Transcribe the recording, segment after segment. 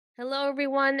Hello,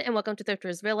 everyone, and welcome to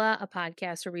Thrifters Villa, a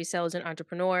podcast for resellers and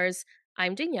entrepreneurs.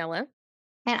 I'm Daniela.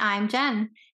 And I'm Jen.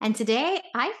 And today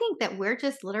I think that we're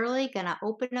just literally going to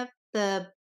open up the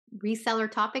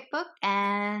reseller topic book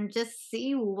and just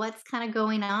see what's kind of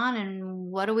going on and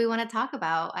what do we want to talk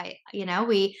about.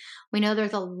 We know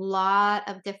there's a lot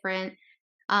of different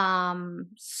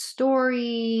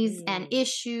stories and Mm.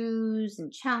 issues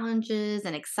and challenges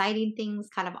and exciting things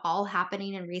kind of all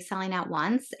happening and reselling at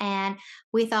once. And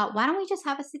we thought, why don't we just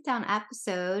have a sit down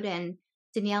episode, and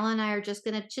Daniela and I are just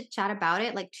going to chit chat about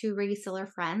it like two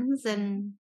reseller friends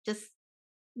and just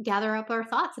gather up our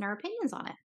thoughts and our opinions on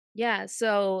it. Yeah,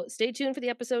 so stay tuned for the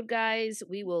episode, guys.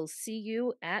 We will see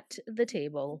you at the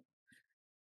table.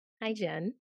 Hi,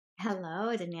 Jen.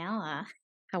 Hello, Daniela.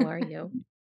 How are you?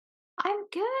 I'm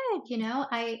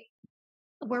good.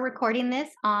 We're recording this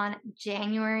on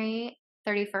January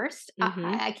 31st. Mm-hmm.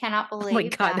 I cannot Oh my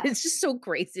believe God, that it's just so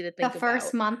crazy to the think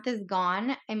first about. month is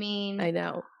gone. I mean, I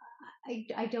know.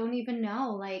 I don't even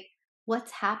know, like,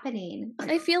 what's happening.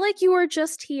 I feel like you were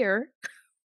just here.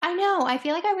 I know. I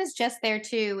feel like I was just there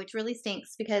too, which really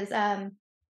stinks because yeah,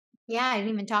 I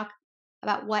didn't even talk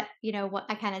about what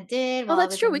I kind of did Oh, while I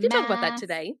that's was true. We in can talk about that mass.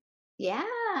 today. Yeah,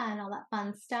 and all that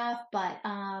fun stuff. But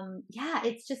yeah,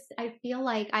 it's just I feel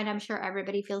like, and I'm sure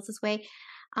everybody feels this way.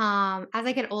 As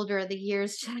I get older, the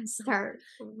years just start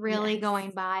really Yes.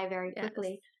 going by very Yes.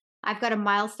 quickly. I've got a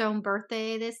milestone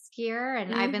birthday this year,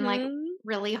 and I've been like Mm-hmm.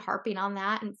 really harping on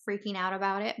that and freaking out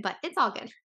about it, but it's all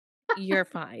good. You're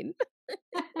fine.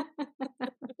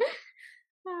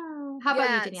 Oh, how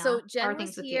about you, Yeah, Daniela? so How are Jen was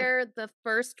things with you? here the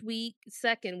first week,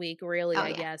 second week, really, Oh I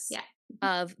yeah, guess, yeah.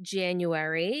 Mhm. of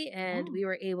January, and Yeah. we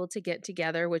were able to get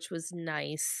together, which was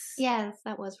nice. Yes,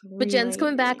 that was But Jen's really,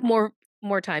 coming really back nice.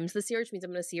 more times this year, which means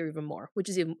I'm gonna see her even more, which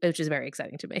is very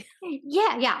exciting to me.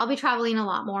 Yeah, yeah, I'll be traveling a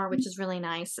lot more, which is really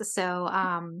nice.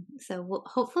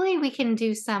 Hopefully we can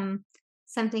do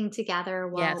something together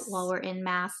while Yes. we're in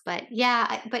mass. But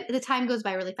yeah, but the time goes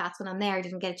by really fast when I'm there. I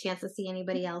didn't get a chance to see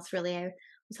anybody else really. I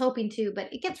was hoping to,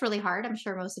 but it gets really hard. I'm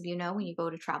sure most of you know when you go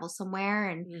to travel somewhere,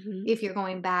 and Mhm. if you're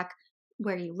going back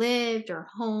where you lived or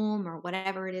home or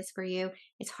whatever it is for you,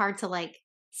 it's hard to like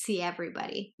see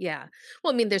everybody. Yeah.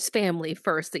 Well, I mean, there's family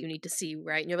first that you need to see,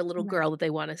 right? And you have a little girl Right. that they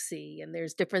wanna see, and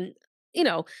there's different, you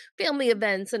know, family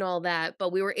events and all that,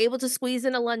 but we were able to squeeze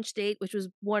in a lunch date, which was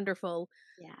wonderful.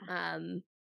 Yeah. Um,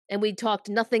 and we talked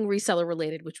nothing reseller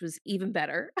related, which was even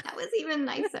better. That was even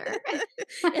nicer.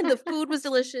 And the food was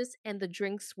delicious and the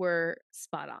drinks were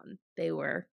spot on. Oh, They I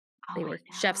were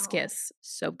chef's know. kiss.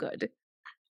 So good.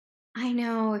 I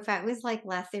know. If I was like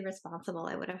less irresponsible,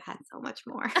 I would have had so much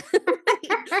more.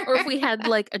 Right. Or if we had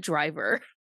like a driver.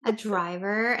 A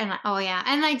driver and oh yeah,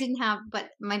 and I didn't have, but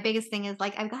my biggest thing is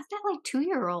like I've got that like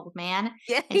 2-year-old, man,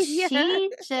 Yeah, and yeah. she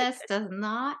just does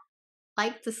not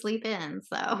like to sleep in.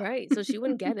 So Right. So she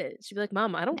wouldn't get it. She'd be like,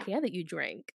 "Mom, I don't no, care that you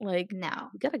drink. Like, no,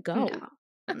 we gotta no, go."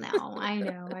 no. I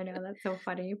know. That's so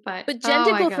funny, but But Jen oh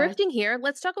did my go gosh. thrifting here.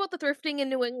 Let's talk about the thrifting in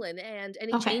New England and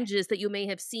any Okay. changes that you may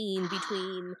have seen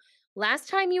between last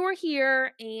time you were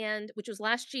here and which was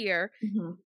last year.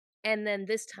 Mhm. And then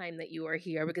this time that you are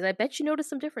here, because I bet you noticed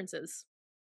some differences.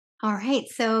 All right.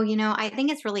 I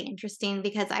think it's really interesting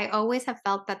because I always have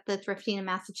felt that the thrifting in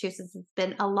Massachusetts has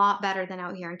been a lot better than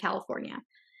out here in California.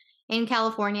 In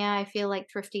California, I feel like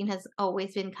thrifting has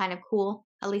always been kind of cool,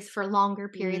 at least for longer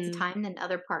periods of Mm, time than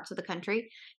other parts of the country.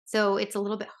 So it's a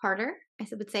little bit harder,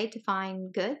 would say, to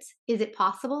find goods. Is it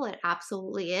possible? It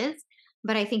absolutely is.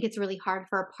 But I think it's really hard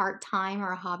for a part time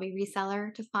or a hobby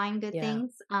reseller to find good yeah.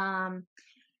 things.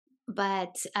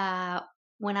 But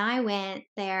when I went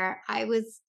there, I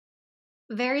was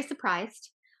very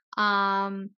surprised,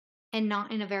 and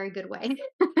not in a very good way.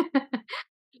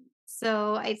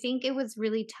 So I think it was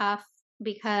really tough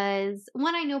because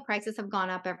one, I know prices have gone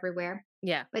up everywhere,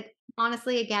 Yeah. but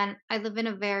honestly, again, I live in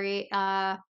a very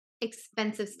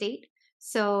expensive state,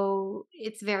 so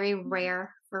it's very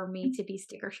rare for me to be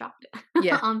sticker shocked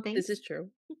Yeah. on things. This is true.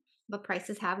 But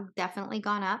prices have definitely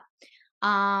gone up.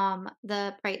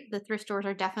 The thrift stores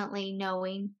are definitely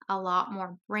knowing a lot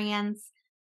more brands.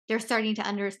 They're starting to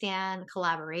understand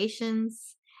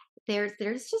collaborations. There's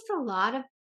just a lot of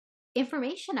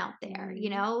information out there,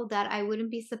 Mhm. that I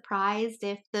wouldn't be surprised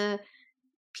if the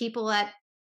people at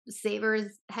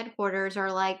Savers headquarters are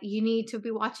like, you need to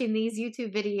be watching these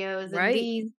YouTube videos and Right.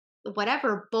 these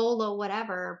whatever, Bolo,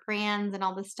 whatever, brands and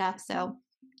all this stuff. So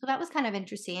that was kind of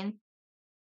interesting.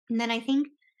 And then I think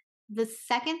the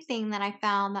second thing that I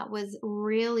found that was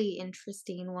really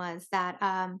interesting was that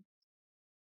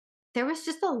there was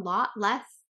just a lot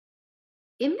less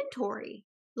inventory,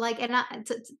 like, and not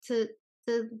to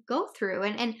go through,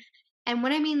 and And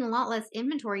when I mean a lot less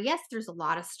inventory, yes, there's a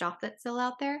lot of stuff that's still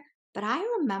out there, but I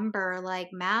remember like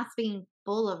mass being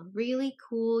full of really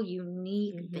cool,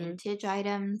 unique Mhm. vintage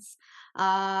items.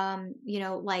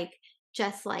 Like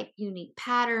just like unique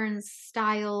patterns,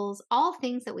 styles, all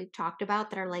things that we've talked about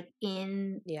that are like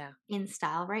Yeah. in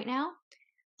style right now.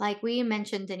 Like we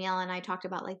mentioned, Danielle and I talked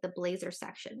about like the blazer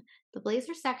section. The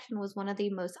blazer section was one of the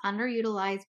most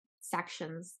underutilized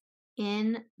sections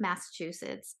in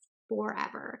Massachusetts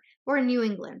forever, or in New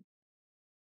England.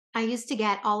 I used to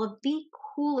get all of the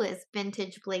coolest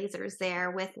vintage blazers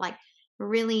there with like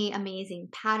really amazing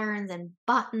patterns and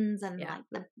buttons and Yeah. like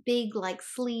the big like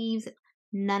sleeves.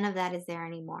 None of that is there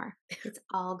anymore. It's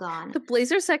all gone. The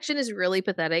blazer section is really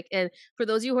pathetic, and for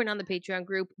those of you who are not in the Patreon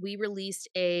group, we released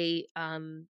a,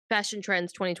 Fashion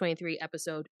Trends 2023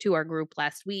 episode to our group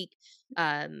last week,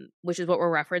 which is what we're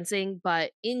referencing,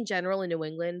 but in general in New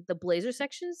England, the blazer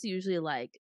section is usually,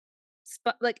 like,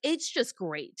 like, it's just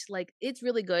great, like, it's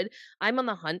really good. I'm on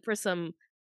the hunt for some,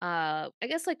 I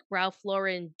guess, like, Ralph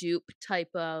Lauren dupe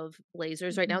type of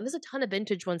blazers right now, Mhm. and there's a ton of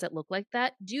vintage ones that look like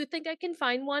that. Do you think I can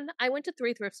find one? I went to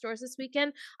 3 thrift stores this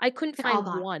weekend. I couldn't They're all find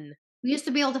gone. one. We used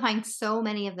to be able to find so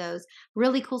many of those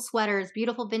really cool sweaters,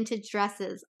 beautiful vintage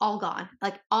dresses, all gone.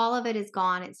 Like all of it is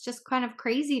gone. It's just kind of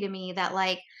crazy to me that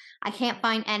like I can't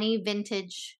find any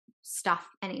vintage stuff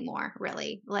anymore,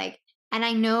 really. Like, and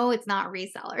I know it's not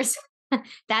resellers.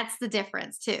 That's the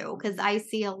difference too, because I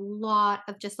see a lot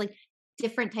of just like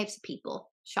different types of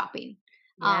people shopping.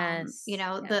 Yes,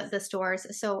 The yes.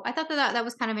 stores. So I thought that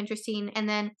was kind of interesting. And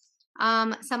then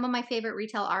some of my favorite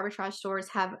retail arbitrage stores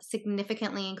have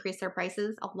significantly increased their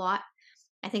prices a lot.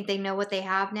 I think they know what they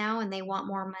have now and they want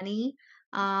more money.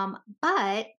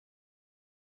 But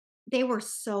they were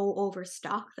so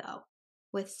overstocked though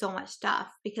with so much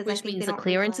stuff because I Which think they means the don't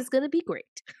clearance realize is gonna be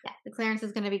great. yeah, the clearance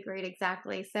is going to be great.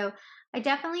 Exactly. So I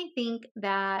definitely think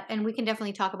that, and we can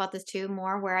definitely talk about this too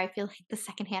more, where I feel like the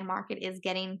secondhand market is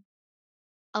getting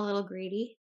a little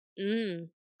greedy. Mm.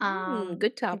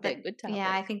 Good I think that, topic, good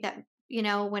yeah, I topic. think that,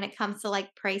 when it comes to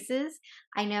like prices,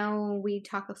 I know we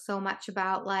talk so much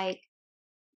about like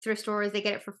thrift stores, they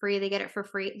get it for free, they get it for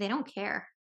free. They don't care.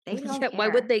 They don't Yeah, why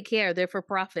would care. they care? They're for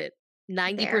profit.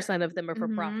 There. 90% of them are for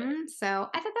profit. So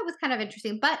I thought that was kind of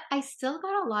interesting, but I still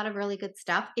got a lot of really good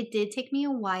stuff. It did take me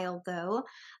a while though,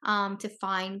 to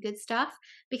find good stuff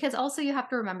because also you have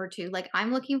to remember too, like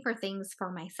I'm looking for things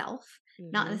for myself,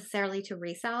 not Mhm. necessarily to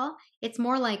resell. It's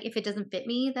more like if it doesn't fit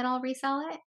me, then I'll resell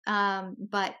it.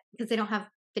 But because they don't have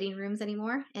fitting rooms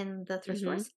anymore in the thrift Mhm.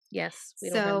 stores. Yes, we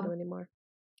don't have them So anymore.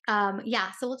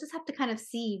 yeah, so we'll just have to kind of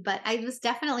see, but I was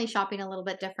definitely shopping a little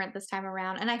bit different this time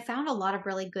around, and I found a lot of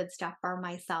really good stuff for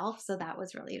myself, so that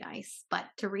was really nice. But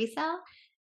to resell,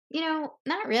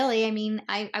 not really. I mean,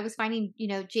 I was finding,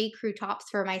 J. Crew tops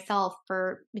for myself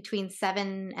for between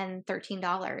 $7 and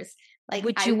 $13. Like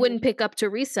Which you wouldn't pick up to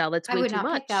resell, that's I way would too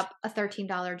not pick much. up a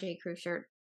 $13 J. Crew shirt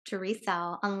to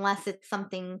resell unless it's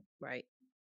something Right.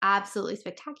 absolutely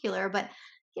spectacular. But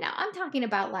I'm talking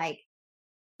about like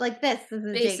this is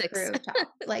a J. Basics. Crew top,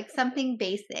 like something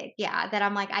basic, yeah, that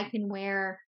I'm like, I can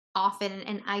wear often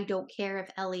and I don't care if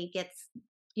Ellie gets,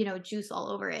 juice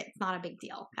all over it. It's not a big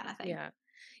deal kinda thing. Yeah.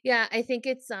 Yeah, I think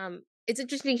it's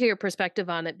interesting to hear your perspective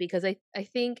on it because I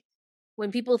think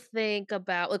when people think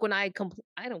about like when I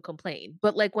don't complain,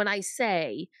 but like when I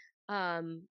say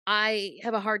I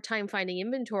have a hard time finding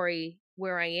inventory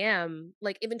where I am,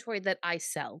 like inventory that I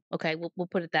sell. Okay, we'll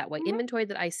put it that way. Mhm, Inventory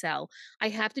that I sell. I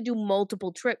have to do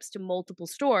multiple trips to multiple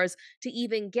stores to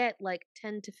even get like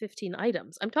 10 to 15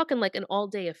 items. I'm talking like an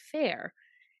all-day affair.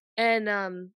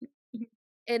 And mhm,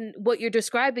 and what you're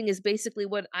describing is basically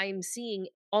what I'm seeing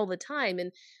all the time,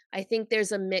 and I think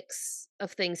there's a mix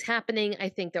of things happening. I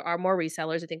think there are more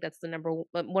resellers. I think that's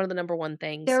one of the number one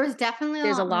things. there was definitely a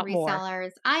There's a lot more lot more.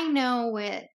 resellers. I know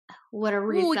what a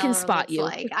Ooh, we can reseller spot looks you.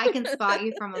 like. I can spot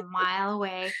you from a mile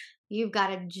away. You've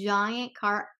got a giant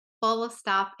cart full of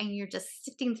stuff and you're just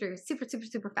sifting through super, super,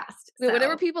 super fast.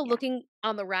 Whenever So, people yeah, looking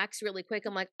on the racks really quick,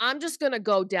 I'm like, I'm just gonna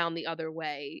go down the other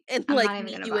way and I'm like not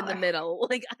even meet gonna you in the bother. middle.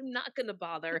 Like I'm not gonna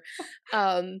bother.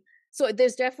 Um, so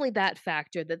there's definitely that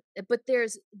factor but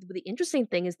there's the interesting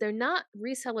thing is they're not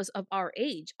resellers of our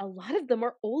age. A lot of them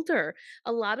are older.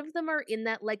 A lot of them are in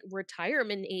that like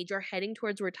retirement age or heading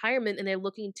towards retirement and they're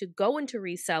looking to go into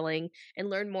reselling and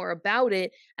learn more about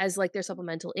it as like their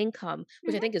supplemental income,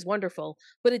 which I Mhm, think is wonderful.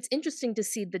 But it's interesting to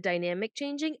see the dynamic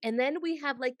changing. And then we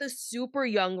have like the super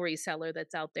young reseller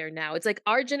that's out there now. It's like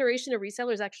our generation of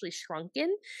resellers actually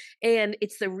shrunken, and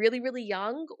it's the really, really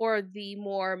young or the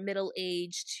more middle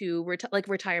age to like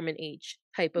retirement age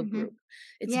type of mhm. group.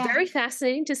 It's Yeah. very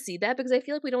fascinating to see that because I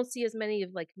feel like we don't see as many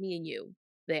of like me and you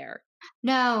there.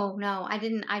 No, no, I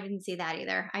didn't see that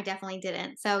either. I definitely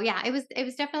didn't. So yeah, it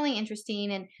was definitely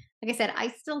interesting, and like I said, I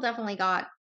still definitely got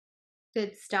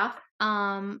good stuff.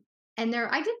 And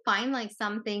there I did find like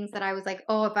some things that I was like,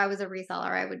 "Oh, if I was a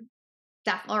reseller, I would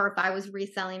definitely," or if I was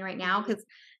reselling right now, Mhm. because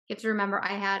you have to remember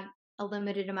I had a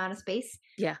limited amount of space.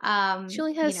 Yeah. She Um,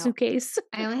 only has you a know, suitcase.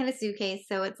 I only had a suitcase,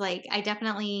 so it's like I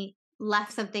definitely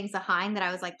left some things behind that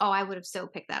I was like, "Oh, I would have so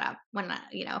picked that up when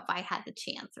if I had the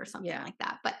chance or something Yeah. like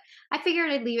that." But I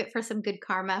figured I'd leave it for some good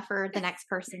karma for the next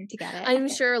person to get it. I'm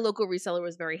sure a local reseller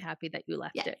was very happy that you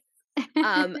left Yes. it.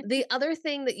 The other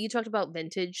thing that you talked about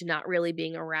vintage not really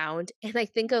being around, and I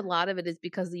think a lot of it is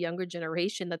because the younger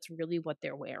generation, that's really what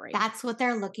they're wearing. That's what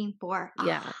they're looking for.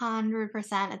 Yeah.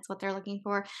 100%. It's what they're looking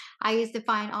for. I used to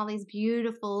find all these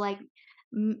beautiful, like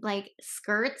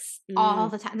skirts all Mm,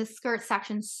 the time. The skirt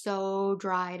section's so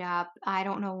dried up. I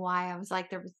don't know why. I was like,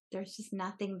 there's just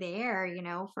nothing there,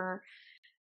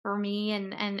 for me.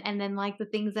 And then like the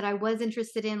things that I was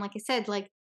interested in, like I said, like,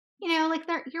 like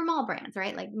they're your mall brands,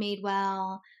 right? Like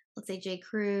Madewell, let's say J.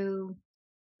 Crew,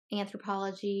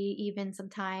 Anthropology, even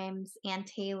sometimes Ann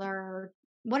Taylor,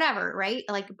 whatever, right?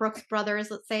 Like Brooks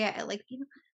Brothers, let's say, like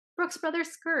Brooks Brothers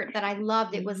skirt that I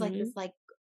loved. It was like this mhm. like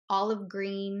olive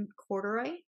green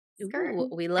corduroy skirt, Ooh,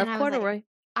 we and love I was like, corduroy.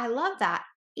 I love that.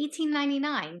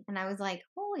 18.99, and I was like,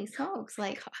 holy smokes,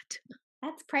 like God.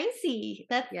 that's pricey.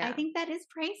 I Yeah. think that is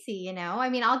pricey. I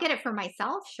mean, I'll get it for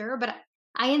myself, sure, but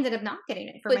I ended up not getting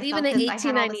it for But myself even at because I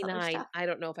had all this other 18.99, stuff. I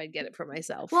don't know if I'd get it for Well,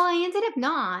 myself. I ended up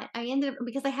not. I ended up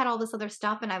because I had all this other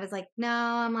stuff and I was like, "No,"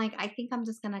 I'm like, "I think I'm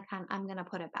just gonna I'm gonna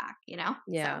put it back."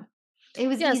 Yeah. So, it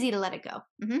was Yes, easy to let it go.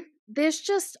 Mhm. there's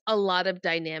just a lot of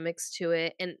dynamics to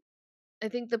it, and I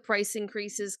think the price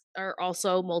increases are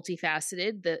also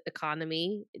multifaceted. The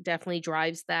economy definitely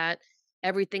drives that.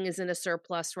 Everything is in a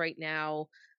surplus right now.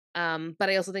 But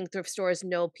I also think thrift stores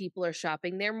know people are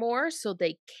shopping there more, so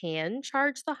they can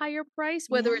charge the higher price,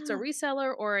 whether it's a Yeah.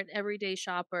 reseller or an everyday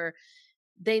shopper.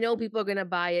 They know people are going to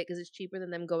buy it because it's cheaper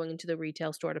than them going into the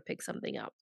retail store to pick something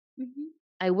up. Mhm.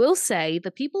 I will say the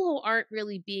people who aren't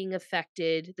really being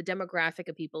affected, the demographic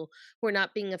of people who are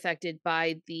not being affected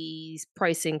by these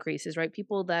price increases, right?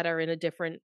 People that are in a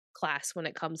different class when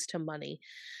it comes to money.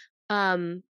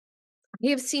 Um,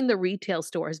 we have seen the retail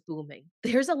stores booming.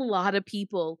 There's a lot of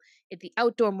people at the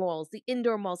outdoor malls, the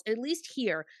indoor malls, at least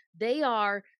here, they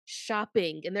are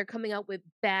shopping and they're coming out with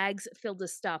bags filled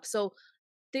with stuff. So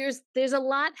there's a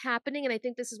lot happening, and I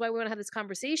think this is why we want to have this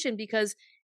conversation because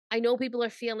I know people are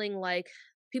feeling like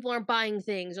people aren't buying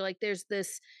things or like there's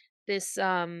this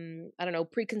I don't know,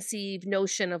 preconceived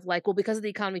notion of like, well, because of the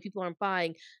economy, people aren't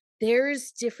buying.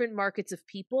 There's different markets of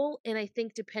people. And I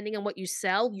think depending on what you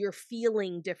sell, you're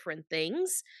feeling different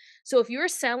things. So if you're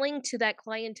selling to that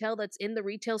clientele that's in the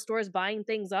retail stores buying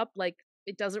things up, like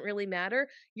it doesn't really matter.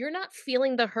 You're not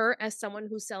feeling the hurt as someone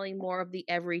who's selling more of the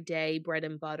everyday bread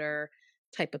and butter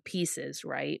type of pieces,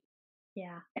 right?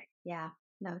 Yeah. Yeah.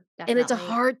 No, And it's a definitely.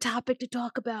 hard topic to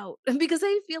talk about because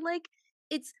I feel like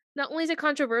it's not only is it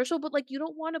controversial, but like you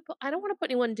don't want to put I don't want to put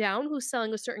anyone down who's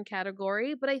selling a certain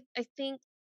category, but I think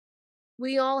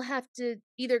we all have to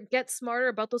either get smarter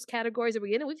about those categories that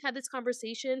we're in. And we've had this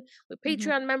conversation with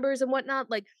Mhm. Patreon members and whatnot.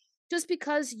 Like just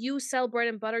because you sell bread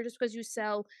and butter, just because you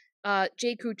sell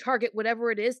J. Crew, Target,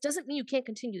 whatever it is, doesn't mean you can't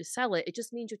continue to sell it. It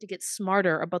just means you have to get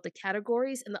smarter about the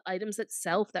categories and the items that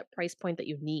sell for that price point that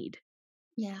you need.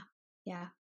 Yeah. Yeah.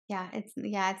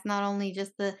 It's not only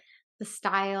just the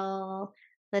style,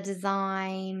 the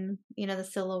design, the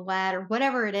silhouette or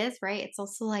whatever it is, right? It's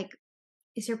also like,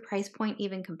 is your price point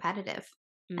even competitive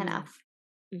Mm. enough?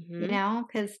 Hmm.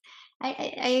 Because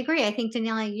I agree. I think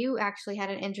Daniela, you actually had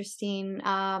an interesting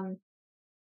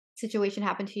situation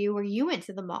happen to you where you went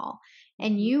to the mall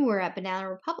and Hmm. you were at Banana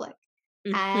Republic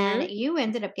and Mhm, you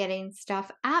ended up getting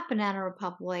stuff at Banana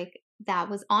Republic that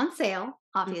was on sale,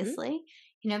 mhm, obviously,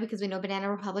 because we know Banana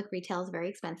Republic retail is very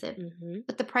expensive. mhm.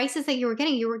 But the prices that you were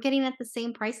getting at the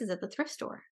same prices at the thrift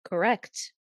store.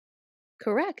 Correct,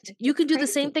 correct. You It's can do the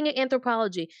same crazy. thing at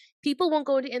Anthropologie. People won't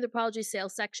go into Anthropologie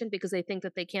sales section because they think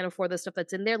that they can't afford the stuff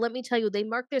that's in there. Let me tell you, they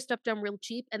mark their stuff down real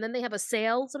cheap, and then they have a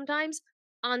sale sometimes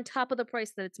on top of the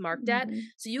price that it's marked at.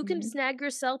 Mhm. So you can Mhm. snag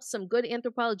yourself some good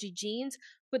Anthropologie jeans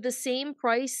for the same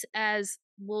price as,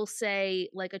 we'll say,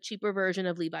 like a cheaper version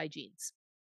of Levi jeans.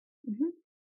 Mhm.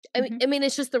 I mean Mhm. I mean,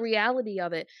 it's just the reality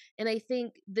of it, and I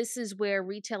think this is where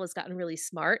retail has gotten really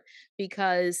smart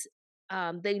because,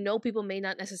 they know people may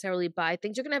not necessarily buy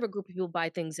things. You're gonna have a group of people buy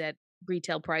things at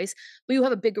retail price, but you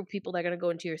have a bigger people that are gonna go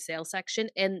into your sale section,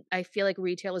 and I feel like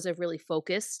retailers have really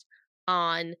focused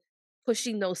on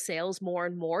pushing those sales more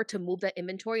and more to move that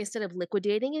inventory instead of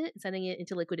liquidating it and sending it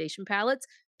into liquidation pallets.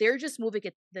 They're just moving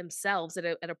it themselves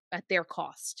at their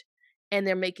cost, and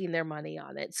they're making their money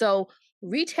on it. So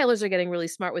retailers are getting really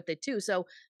smart with it too. So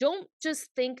don't just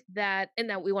think that, and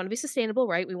now we want to be sustainable,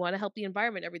 right? We want to help the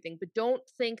environment, everything, but don't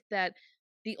think that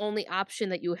the only option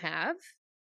that you have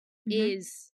Mhm.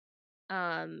 is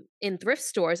in thrift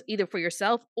stores, either for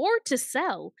yourself or to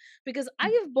sell, because I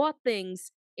Mm. have bought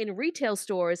things in retail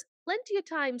stores plenty of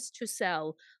times to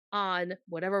sell on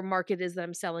whatever market is that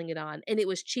I'm selling it on, and it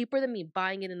was cheaper than me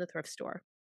buying it in the thrift store.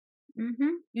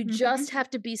 Mhm. You just Mhm. have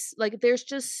to be like, there's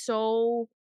just so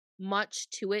much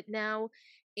to it now.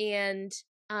 And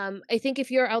I think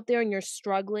if you're out there and you're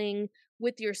struggling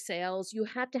with your sales, you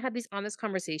have to have these honest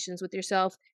conversations with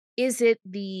yourself. Is it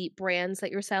the brands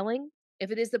that you're selling? If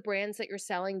it is the brands that you're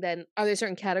selling, then are there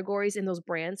certain categories in those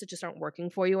brands that just aren't working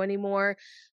for you anymore?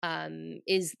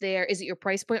 Is it your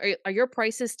price point? Are your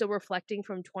prices still reflecting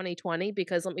from 2020?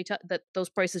 Because let me tell that those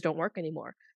prices don't work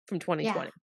anymore from Yeah,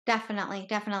 2020. definitely,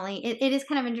 definitely. It is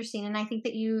kind of interesting, and I think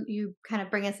that you kind of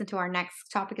bring us into our next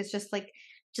topic is just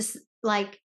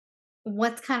like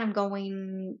what's kind of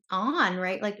going on,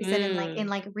 right? Like you said, in Mm.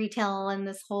 like retail and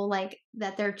this whole like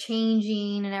that they're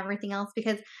changing and everything else.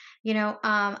 Because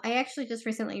I actually just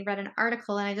recently read an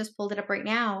article and I just pulled it up right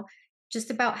now,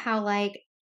 just about how like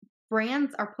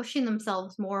brands are pushing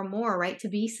themselves more and more, right, to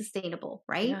be sustainable,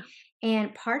 right? Yeah.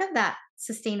 And part of that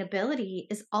sustainability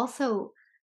is also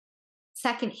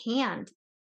secondhand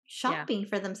Yeah. shopping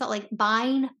for themselves, like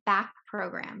buying back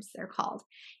programs, they're called,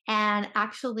 and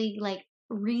actually like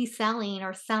reselling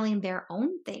or selling their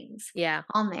own things Yeah.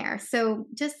 on there. So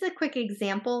just a quick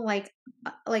example, like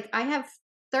I have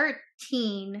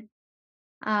 13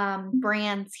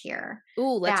 brands here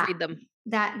Ooh, let's that read them.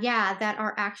 that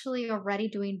are actually already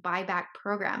doing buyback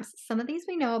programs. Some of these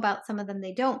we know about, some of them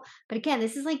they don't. But again,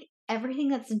 this is like everything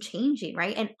that's changing,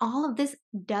 right? And all of this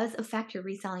does affect your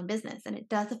reselling business and it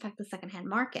does affect the secondhand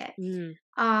market. Mm.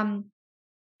 Um,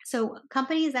 so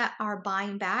companies that are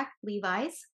buying back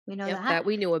Levi's, we know Yep, that. that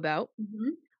we knew about.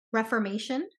 Mhm.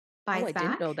 Reformation Oh, buys I didn't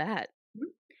back. know that.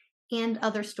 Mhm. And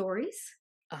other stories.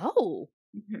 Oh,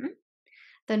 Mhm.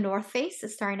 The North Face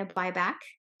is starting to buy back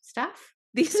stuff.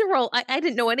 these are all I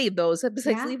didn't know any of those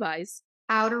besides Yeah. Levi's.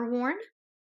 Outer Worn,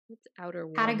 What's outer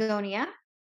worn? Patagonia.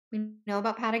 We know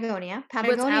about Patagonia. What's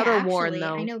Patagonia outer worn actually,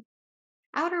 I though? know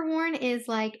Outer Worn is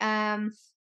like I'm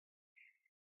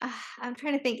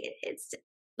trying to think. It's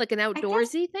Like an I guess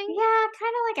outdoorsy thing? yeah,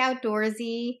 kind of like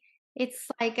outdoorsy. It's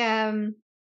like I'm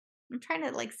trying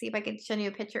to like see if I can show you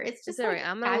a picture. It's Is just that like right?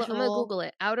 I'm gonna casual. Google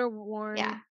it. Outer Yeah.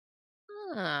 worn.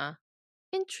 Ah,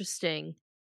 interesting.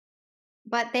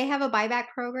 But they have a buyback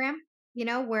program,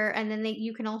 where and then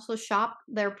you can also shop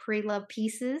their pre-loved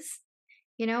pieces.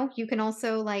 You can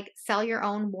also like sell your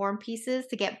own warm pieces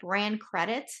to get brand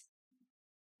credit.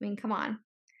 I mean, come on.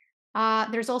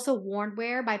 There's also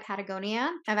Wornwear by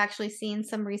Patagonia. I've actually seen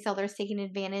some resellers taking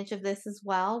advantage of this as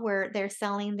well, where they're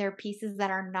selling their pieces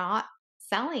that are not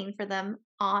selling for them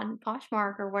on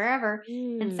Poshmark or wherever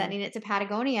and Mm, sending it to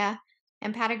Patagonia.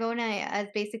 And Patagonia is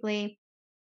basically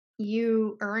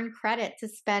you earn credit to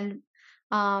spend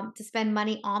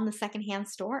money on the secondhand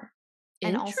store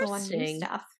and also on new interesting.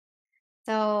 stuff.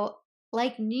 So,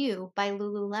 like New by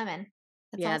Lululemon,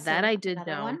 that's Yeah, that also I did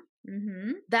another know. one.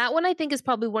 Mhm. That one I think is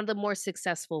probably one of the more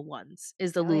successful ones,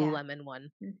 is the Oh yeah. Lululemon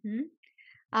one. Mhm.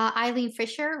 Eileen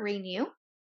Fisher, Renew.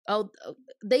 Oh,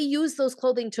 they use those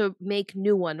clothing to make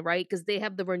new one, right? Because they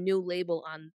have the Renew label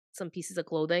on some pieces of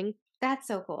clothing. That's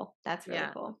so cool. That's really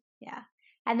Yeah. cool. Yeah.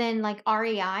 And then like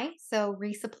REI, so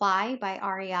Resupply by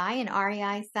REI, and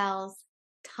REI sells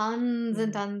tons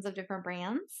and Mhm. tons of different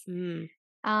brands. Mm,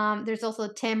 There's also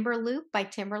Timberloop by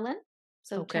Timberland,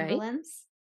 so okay. Timberlands,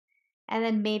 and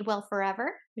then Madewell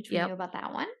Forever, which we knew Yep. about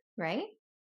that one, right?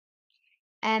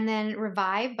 And then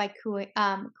Revive by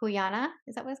Kuyana.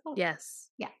 Is that what it's called?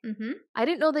 Yes. Yeah. Mm-hmm. I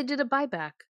didn't know they did a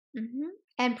buyback. Mhm.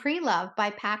 And Pre-Love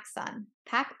by PacSun.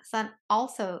 PacSun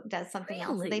also does something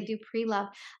else. They Really? do pre-love.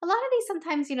 A lot of these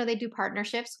sometimes, they do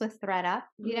partnerships with ThredUp,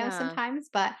 Yeah. sometimes,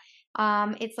 but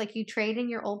it's like you trade in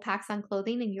your old PacSun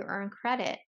clothing and you earn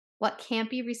credit. What can't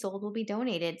be resold will be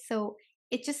donated. So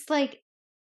it's just like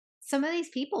some of these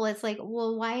people, it's like,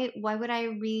 well, why would I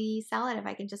resell it if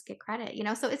I can just get credit?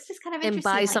 So it's just kind of And interesting,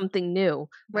 buy like something new,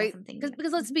 buy right? something Because new.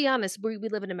 because let's be honest, we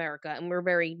live in America and we're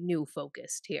very new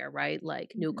focused here, right?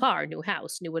 Like new Mhm. car, new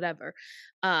house, new whatever.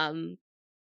 Um,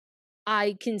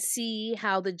 I can see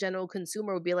how the general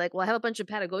consumer would be like, "Well, I have a bunch of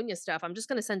Patagonia stuff. I'm just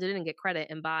gonna send it in and get credit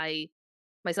and buy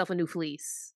myself a new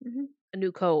fleece, Mhm. a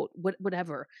new coat,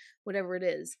 whatever it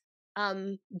is."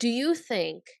 Do you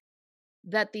think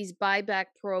that these buyback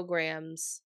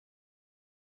programs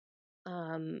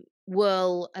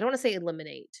will, I don't want to say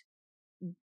eliminate,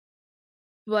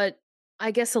 but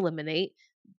I guess eliminate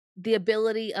the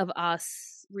ability of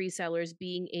us resellers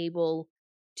being able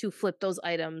to flip those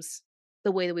items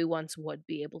the way that we once would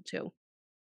be able to.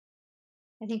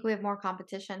 I think we have more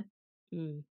competition,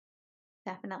 Mm.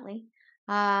 definitely.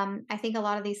 I think a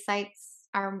lot of these sites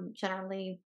are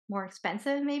generally more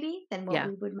expensive, maybe than what Yeah.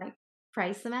 we would might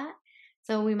price them at.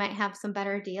 So we might have some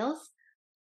better deals,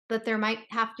 but there might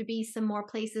have to be some more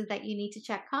places that you need to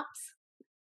check comps,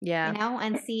 Yeah.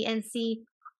 and see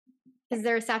is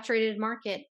there a saturated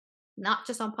market, not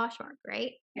just on Poshmark,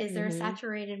 right? Is there a Mhm.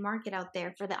 saturated market out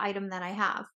there for the item that I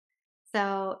have?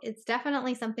 So it's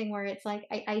definitely something where it's like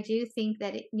I do think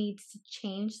that it needs to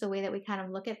change the way that we kind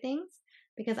of look at things,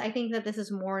 because I think that this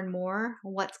is more and more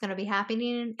what's going to be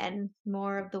happening and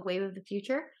more of the wave of the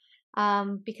future.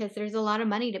 Because there's a lot of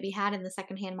money to be had in the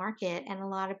secondhand market, and a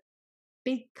lot of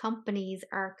big companies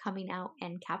are coming out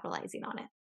and capitalizing on it.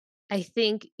 I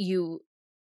think you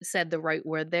said the right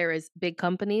word there is big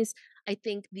companies. I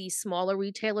think the smaller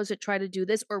retailers that try to do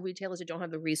this or retailers that don't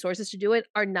have the resources to do it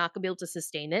are not going to be able to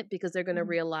sustain it because they're going to Mhm,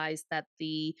 realize that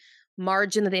the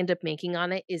margin that they end up making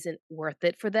on it isn't worth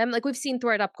it for them. Like we've seen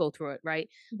ThreadUp go through it, right?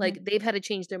 Like mhm, they've had to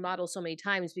change their model so many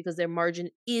times because their margin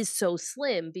is so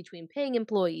slim between paying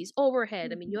employees,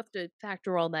 overhead. I mean, you mhm, have to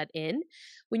factor all that in.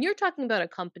 When you're talking about a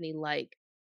company like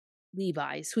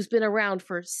Levi's, who's been around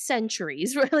for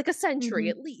centuries, right? Like a century mhm,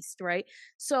 at least, right?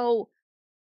 So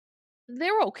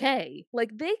they're okay.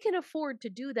 Like they can afford to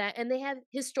do that. And they have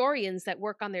historians that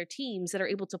work on their teams that are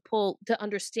able to pull to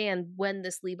understand when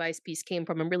this Levi's piece came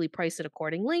from and really price it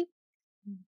accordingly.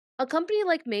 mhm, A company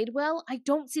like Madewell, I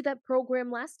don't see that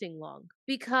program lasting long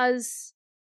because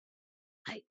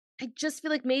I I just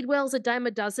feel like Madewell's a dime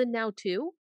a dozen now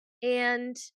too.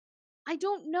 And I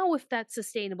don't know if that's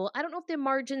sustainable. I don't know if their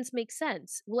margins make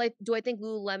sense. Do I think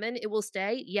Lululemon it will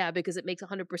stay? Yeah, because it makes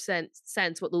 100%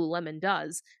 sense what Lululemon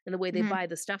does and the way they mhm, buy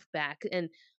the stuff back. And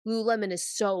Lululemon is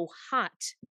so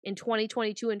hot in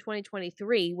 2022 and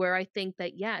 2023 where I think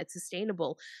that yeah, it's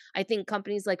sustainable. I think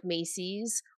companies like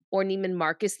Macy's or Neiman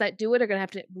Marcus that do it are going to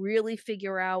have to really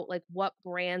figure out like what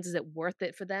brands is it worth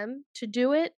it for them to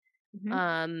do it. mhm.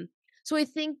 um, so I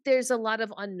think there's a lot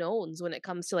of unknowns when it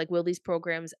comes to like, will these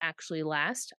programs actually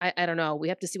last? I don't know. We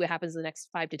have to see what happens in the next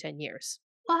 5 to 10 years.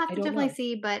 We'll have I to don't definitely know.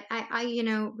 see, but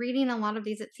reading a lot of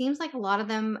these, it seems like a lot of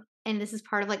them, and this is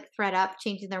part of like ThreadUp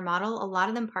changing their model. A lot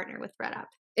of them partner with ThreadUp.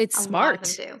 It's A lot of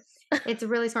them smart. do. It's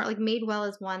really smart. Like Madewell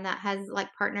is one that has like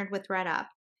partnered with ThreadUp,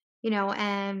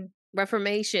 and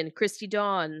Reformation, Christy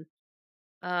Dawn,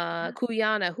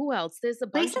 Kuyana. Who else? There's a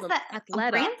bunch of places them. that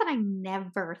Athleta. brands that I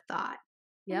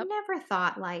Yep. never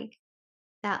thought like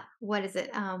that. What is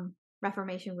it?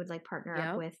 Reformation would like partner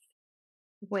up Yep. with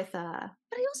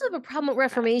But I also have a problem with ThreadUp.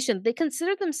 Reformation. They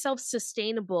consider themselves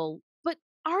sustainable, but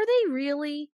are they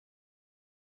really?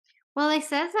 Well, it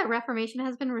says that Reformation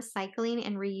has been recycling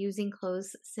and reusing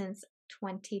clothes since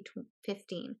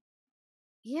 2015.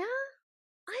 Yeah.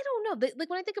 I don't know. Like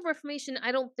when I think of Reformation,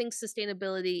 I don't think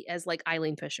sustainability as like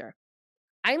Eileen Fisher.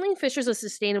 Eileen Fisher's a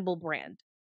sustainable brand.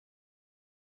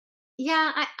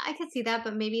 Yeah, I could see that,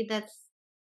 but maybe that's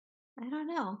I don't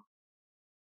know.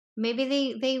 Maybe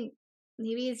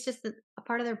maybe it's just a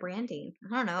part of their branding.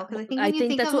 I don't know, because I think I when you think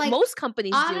think that's of what like most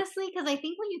companies do honestly, because I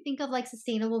think when you think of like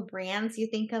sustainable brands, you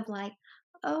think of like,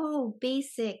 oh,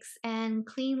 basics and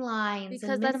clean lines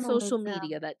because and that's social minimalism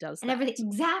media that does and everything. that.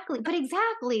 Exactly. But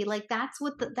exactly, like that's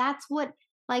what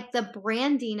like the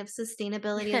branding of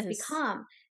sustainability has Yes. become.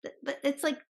 But it's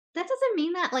like that doesn't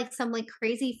mean that like some like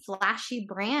crazy flashy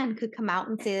brand could come out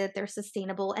and say that they're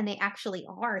sustainable and they actually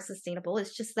are sustainable.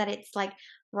 It's just that it's like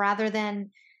rather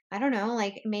than I don't know,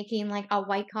 like making like a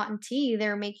white cotton tee,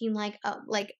 they're making like a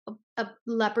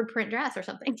leopard print dress or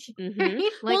something. Mhm.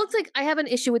 Right? Well, Like it's like I have an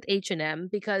issue with H&M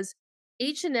because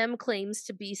H&M claims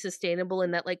to be sustainable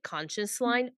in that like conscious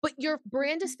line, but your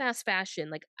brand is fast fashion.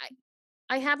 Like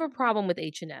I have a problem with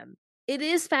H&M. It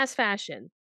is fast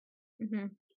fashion.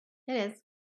 Mhm. It is.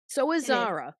 So is It is.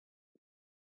 Zara.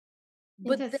 It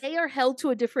But is. they are held to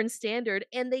a different standard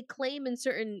and they claim in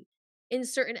certain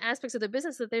aspects of their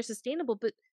business that they're sustainable,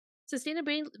 but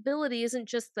sustainability isn't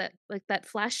just that like that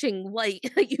flashing light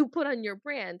that you put on your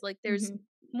brand. Like there's Mhm.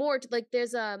 more to, like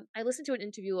there's I listened to an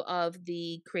interview of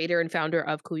the creator and founder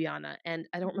of Kuyana and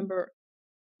I don't Mhm. remember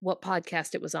what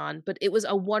podcast it was on, but it was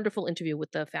a wonderful interview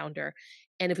with the founder.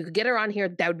 And if we could get her on here,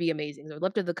 that would be amazing. So I'd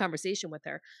love to have the conversation with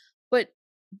her. But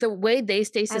the way they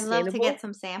stay I'd love to get sustainable.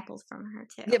 some samples from her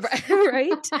Yeah, too.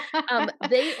 right?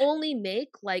 They only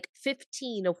make, like,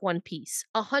 15 of one piece,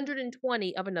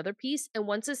 120 of another piece, and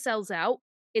once it sells out,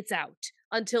 it's out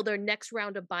until their next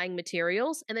round of buying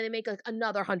materials, and then they make, like,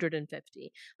 another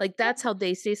 150. Like, Yeah, that's how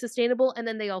they stay sustainable, and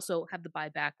then they also have the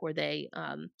buyback where they,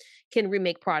 can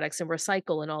remake products and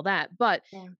recycle and all that, but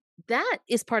yeah. that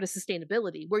is part of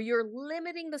sustainability, where you're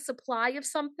limiting the supply of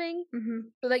something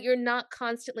Mhm. so that you're not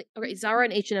constantly okay, Zara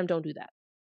and H&M don't do that.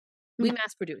 We No.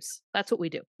 mass produce. That's what we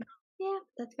do. Yeah,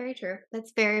 that's very true.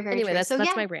 That's very, very Anyway, true. that's So,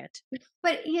 that's yeah, my rant.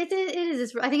 but it is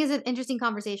this I think it's an interesting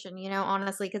conversation,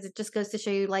 honestly, because it just goes to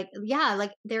show you, like, yeah,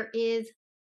 like, there is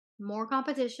more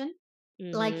competition,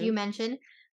 like you Mhm. mentioned,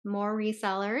 more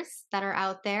resellers that are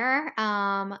out there,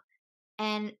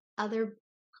 and other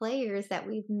players that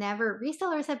we've never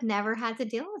resellers have never had to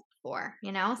deal with before,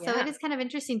 so it Yeah. is kind of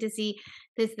interesting to see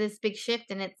this big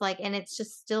shift, and it's like, and it's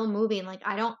just still moving. Like,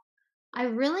 I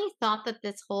really thought that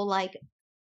this whole, like,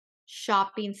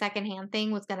 shopping secondhand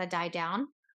thing was going to die down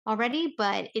already,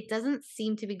 but it doesn't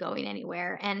seem to be going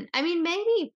anywhere. And I mean,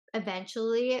 maybe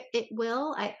eventually it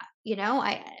will. I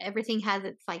everything has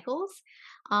its cycles,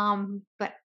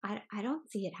 but I don't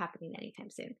see it happening anytime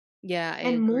soon. Yeah, I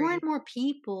And agree. more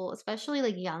people, especially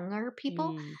like younger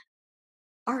people, Mm.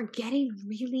 are getting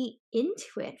really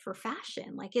into it for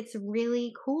fashion. Like, it's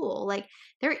really cool. Like,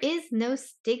 there is no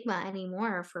stigma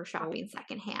anymore for Nope. shopping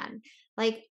secondhand.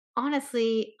 Like,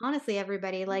 honestly,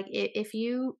 everybody, like, if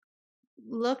you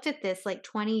looked at this like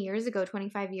 20 years ago,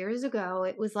 25 years ago,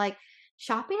 it was like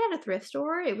shopping at a thrift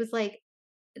store. It was like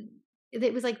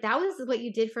that was what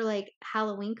you did for like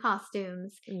Halloween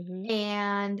costumes, Mhm.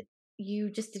 and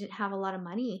you just didn't have a lot of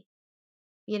money,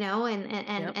 and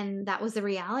Yep. that was the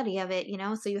reality of it,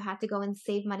 so you had to go and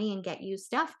save money and get used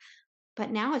stuff. But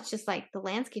now it's just like the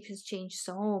landscape has changed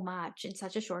so much in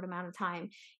such a short amount of time.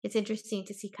 It's interesting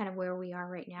to see kind of where we are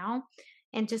right now,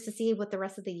 and just to see what the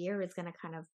rest of the year is going to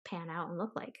kind of pan out and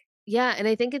look like. Yeah, and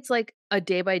I think it's like a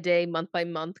day by day, month by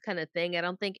month kinda thing. I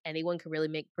don't think anyone can really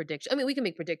make predictions. I mean, we can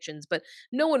make predictions, but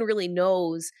no one really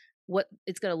knows what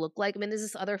it's gonna look like. I mean, there's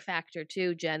this other factor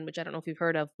too, Jen, which I don't know if you've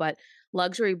heard of, but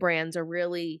luxury brands are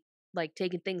really, like,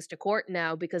 taking things to court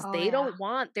now because Oh they yeah. don't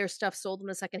want their stuff sold in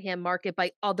the secondhand market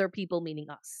by other people, meaning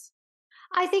us.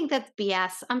 I think that's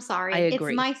BS. I'm I sorry. It's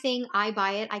agree. my thing. I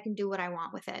buy it. I can do what I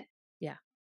want with it. Yeah.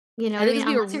 You know I what I think mean? it'd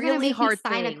be a Unless you're going to really make me hard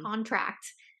sign a thing. contract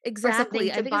or something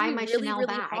Exactly. I to think it's buy gonna be my really, Chanel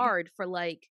really bag. hard for,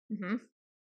 like, Mhm.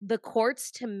 the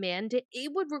courts to mandate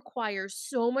it would require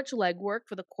so much legwork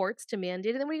for the courts to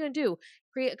mandate it, then what are you gonna do?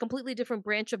 Create a completely different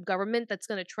branch of government that's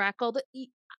gonna track all the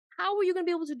how are you gonna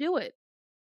be able to do it?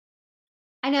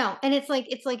 I know, and it's like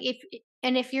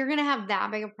if you're gonna have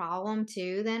that big a problem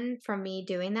too, then from me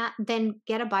doing that, then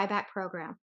get a buyback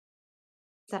program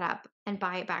set up and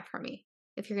buy it back from me.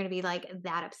 If you're gonna be like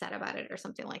that upset about it or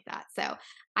something like that. So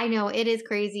I know it is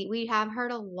crazy. We have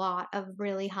heard a lot of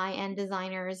really high end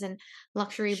designers and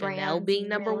luxury Chanel brands being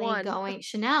number really 1. going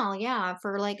Chanel, yeah,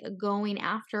 for like going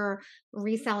after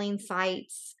reselling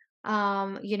sites.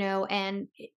 And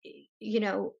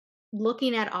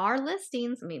looking at our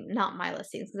listings, I mean, not my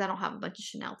listings because I don't have a bunch of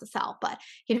Chanel to sell, but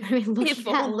you know what I mean, If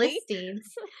looking at only.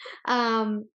 listings,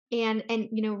 and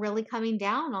really coming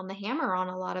down on the hammer on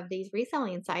a lot of these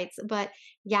reselling sites. But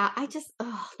yeah,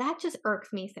 that just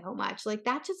irks me so much. Like,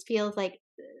 that just feels like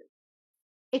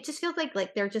it just feels like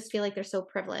they just feel like they're so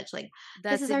privileged. Like,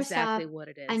 this That's is our stuff exactly what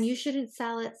it and you is. shouldn't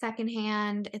sell it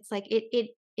secondhand. It's like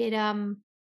it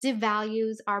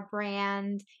devalues our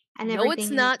brand and No, it's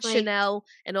everything. And not it's like, Chanel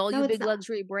and all no, you it's big not.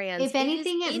 luxury brands. If It is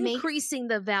anything, increasing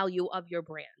the value of your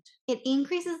brand. it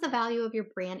increases the value of your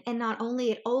brand, and not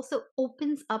only, it also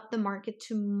opens up the market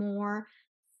to more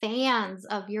fans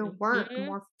of your work, Mhm,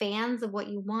 more fans of what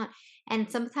you want.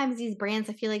 And sometimes these brands,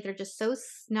 I feel like they're just so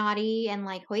snotty and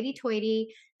like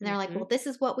hoity-toity, and they're like, mhm. "Well, this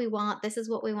is what we want. This is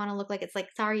what we want to look like." It's like,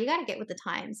 sorry, you got to get with the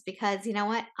times, because you know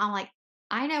what? I'm like,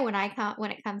 I know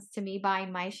when it comes to me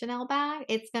buying my Chanel bag,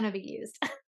 it's gonna be used.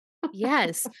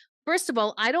 Yes. First of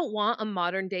all, I don't want a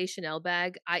modern day Chanel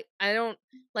bag. I don't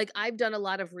like I've done a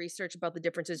lot of research about the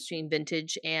differences between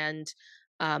vintage and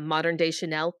modern day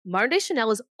Chanel. Modern day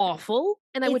Chanel is awful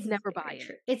and I would It's never buy very it.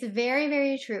 true. It's very,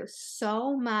 very true.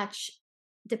 So much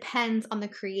depends on the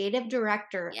creative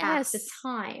director at the Yes.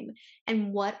 time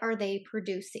and what are they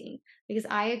producing. Because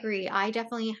I agree, I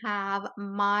definitely have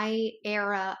my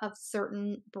era of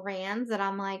certain brands that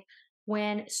I'm like,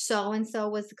 when so and so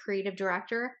was the creative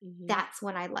director, Mhm. that's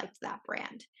when I liked that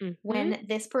brand. Mhm. When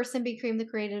this person became the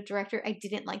creative director, I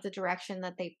didn't like the direction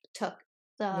that they took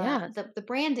Yeah. the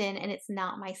brand in, and it's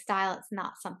not my style. It's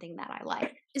not something that I like.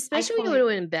 I Especially when you totally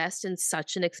want to agree. invest in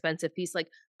such an expensive piece, like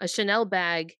a Chanel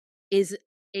bag is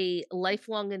a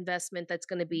lifelong investment that's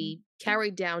going to be Mhm.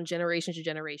 carried down generation to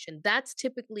generation. That's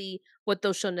typically what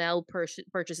those Chanel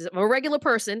purchases. A regular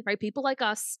person, right? People like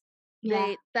us,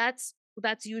 Yeah, that's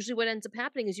usually what ends up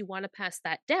happening is you want to pass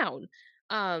that down.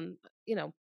 Um, you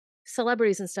know,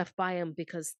 celebrities and stuff buy them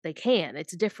because they can.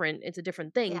 It's different. It's a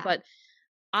different thing. yeah, But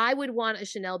I would want a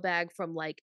Chanel bag from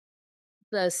like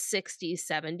the 60s,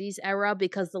 70s era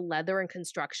because the leather and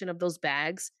construction of those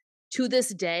bags to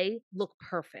this day look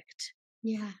perfect.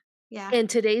 yeah, yeah. And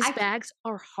today's I c- bags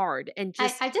are hard and I,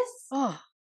 just I just oh,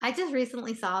 I just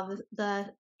recently saw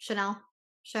the Chanel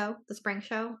show, the spring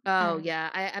show, oh and yeah.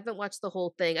 I haven't watched the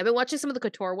whole thing. I've been watching some of the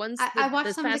couture ones I watched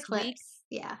this some of the past week. clips.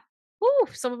 Yeah, Ooh,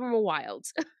 some of them are wild.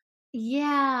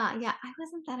 yeah, yeah. I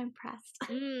wasn't that impressed.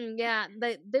 Yeah.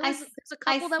 There I was s- there's a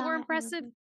I couple that were saw it. And I was impressive,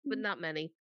 like, but "Mm, not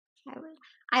many. I would.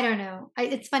 I don't know.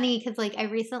 It's funny because like I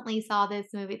recently saw this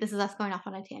movie. This is us going off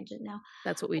on a tangent now.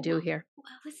 That's what we do What, here. what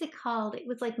was it called? It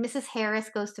was like Mrs. Harris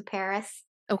Goes to Paris.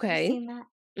 Have you Okay. seen that?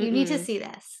 You need to Mm-mm. see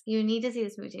this. You need to see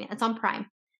this movie. It's on Prime.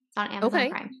 It's on Amazon Okay.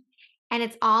 Prime. And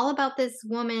it's all about this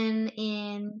woman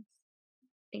in,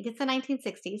 I think it's the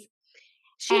 1960s.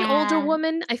 She an older And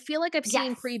woman? I feel like I've yes,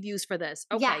 seen previews for this.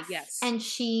 Okay, yes. yes. And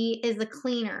she is a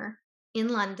cleaner in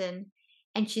London.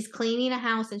 And she's cleaning a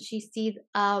house and she sees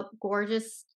a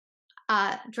gorgeous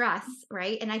dress,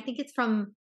 right? And I think it's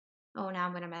from, oh, now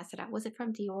I'm going to mess it up. Was it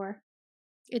from Dior?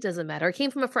 It doesn't matter. It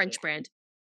came from a Yeah. French brand.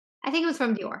 I think it was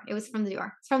from Dior. It was from the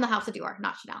Dior. It's from the house of Dior,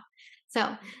 not Chanel.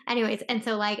 So, anyways, and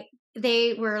so like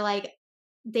they were like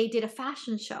they did a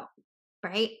fashion show,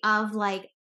 right? Of like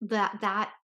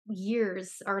that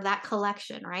years or that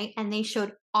collection, right? And they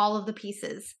showed all of the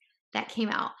pieces that came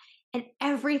out. And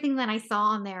everything that I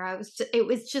saw on there, it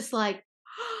was just like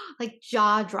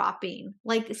jaw dropping.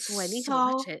 Like Oh, I need to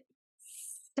watch so it.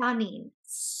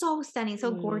 stunning,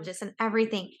 so Mm. gorgeous and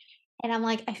everything. And I'm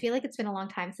like, I feel like it's been a long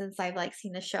time since I've like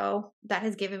seen a show that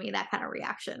has given me that kind of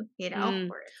reaction, Mm.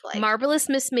 where it's like, Marvelous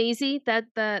Miss Maisie, show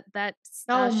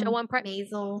oh, on Prime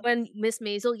Maisel. when Miss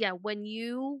Maisel, yeah, when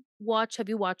you watch have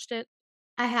you watched it?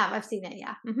 I've seen it,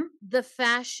 yeah. The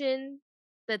fashion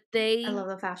that I they love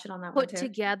the fashion on that one put too.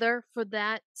 together for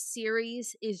that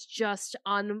series is just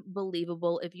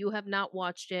unbelievable. If you have not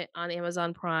watched it on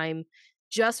Amazon Prime,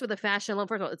 just for the fashion alone,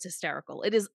 first of all, it's hysterical.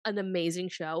 It is an amazing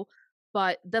show,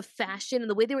 but the fashion and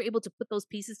the way they were able to put those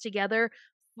pieces together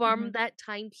from Mhm. that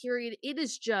time period, it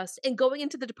is just and going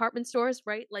into the department stores,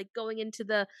 right? Like going into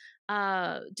the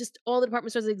just all the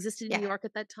department stores that existed in New Yeah. York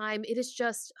at that time. It is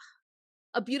just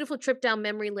a beautiful trip down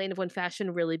memory lane of when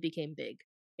fashion really became big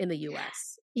in the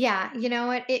US. Yeah, you know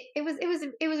what? It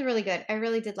was really good. I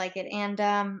really did like it. And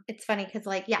it's funny cuz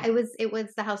like yeah, it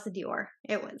was the House of Dior.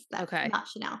 It was that, Okay. not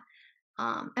Chanel.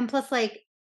 And plus, like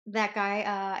that guy,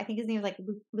 I think his name is like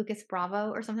Lucas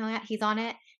Bravo or something like that. He's on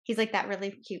it. He's like that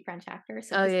really cute French actor,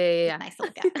 so Oh, yeah, he's yeah, nice to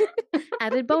look at. yeah.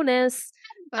 Added bonus.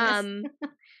 Bonus. Um,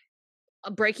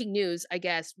 breaking news, I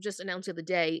guess, just announced the other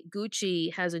day,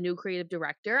 Gucci has a new creative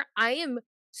director. I am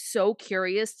so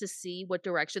curious to see what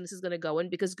direction this is going to go in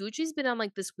because Gucci's been on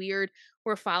like this weird,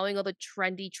 we're following all the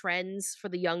trendy trends for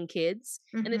the young kids.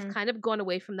 And they've Hmm. kind of gone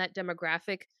away from that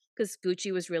demographic because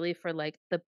Gucci was really for like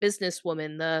the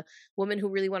businesswoman, the woman who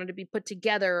really wanted to be put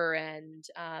together. And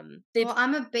they've Well,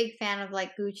 I'm a big fan of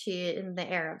like Gucci in the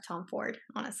era of Tom Ford,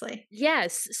 honestly.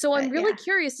 Yes. So I'm But really yeah.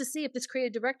 curious to see if this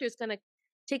creative director is going to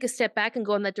take a step back and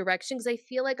go in that direction because I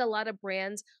feel like a lot of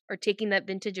brands are taking that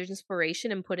vintage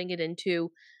inspiration and putting it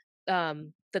into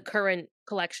the current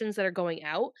collections that are going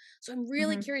out. So I'm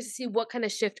really Hmm. curious to see what kind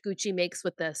of shift Gucci makes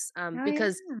with this Oh yeah.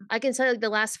 because I can say like the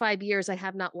last 5 years I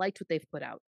have not liked what they've put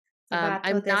out. Zapato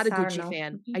I'm de not a Gucci Sarno.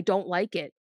 fan. Mhm. I don't like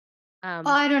it. Oh, Um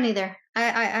I don't either.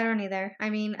 I don't either. I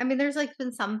mean, there's like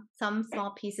been some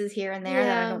small pieces here and there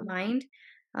that I yeah. don't mind,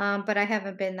 but I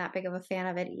haven't been that big of a fan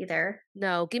of it either.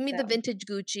 No, give me the So vintage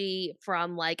Gucci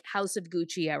from like House of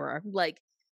Gucci era. Like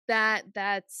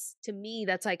that's to me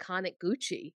that's iconic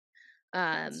Gucci.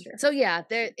 that's true. So yeah, That's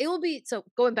there true. it will be so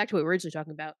going back to what we were originally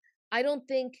talking about. I don't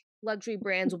think luxury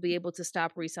brands will be able to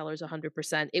stop resellers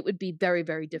 100%. It would be very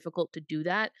very difficult to do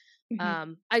that.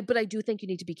 Hmm. I do think you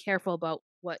need to be careful about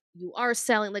what you are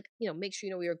selling like, make sure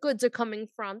you know where your goods are coming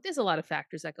from. There's a lot of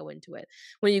factors that go into it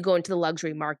when you go into the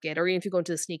luxury market or even if you go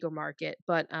into the sneaker market.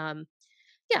 But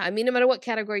yeah, I mean, no matter what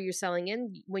category you're selling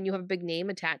in, when you have a big name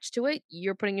attached to it,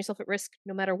 you're putting yourself at risk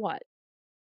no matter what.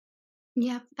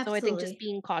 Yeah, So I think just absolutely.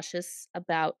 being cautious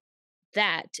about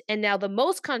that. And now the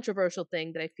most controversial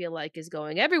thing that I feel like is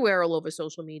going everywhere all over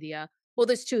social media. Well,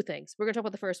 there's two things. We're going to talk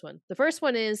about the first one. The first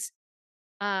one is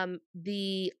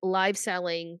the live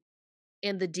selling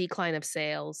and the decline of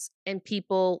sales and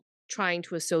people trying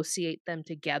to associate them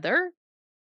together.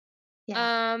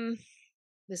 Yeah. Um,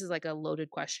 this is like a loaded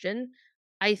question.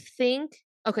 I think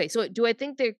okay, so do I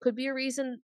think there could be a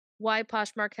reason why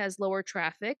Poshmark has lower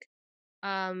traffic?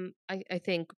 I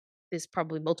think there's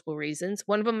probably multiple reasons.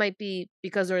 One of them might be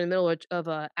because they're in the middle of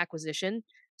a acquisition.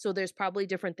 So there's probably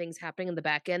different things happening in the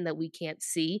back end that we can't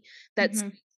see that's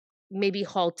Mhm. maybe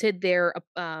halted their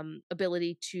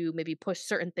ability to maybe push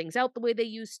certain things out the way they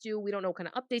used to. We don't know what kind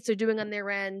of updates they're doing on their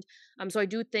end. So I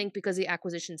do think because the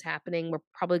acquisition's happening,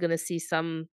 we're going to see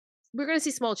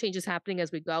small changes happening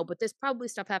as we go, but there's probably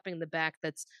stuff happening in the back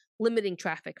that's limiting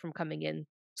traffic from coming in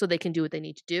so they can do what they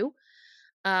need to do.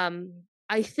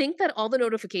 I think that all the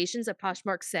notifications that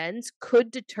Poshmark sends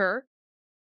could deter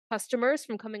customers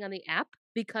from coming on the app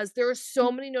because there are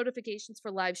so many notifications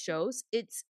for live shows.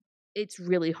 It's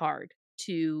really hard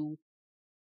to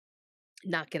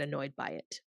not get annoyed by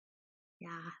it.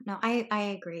 Yeah. No, I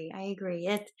agree. I agree.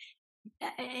 It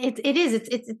is.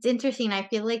 It's interesting. I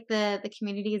feel like the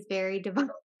community is very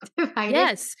divided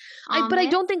Yes. on But I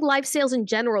this. don't think live sales in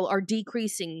general are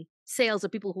decreasing sales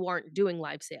of people who aren't doing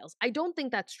live sales. I don't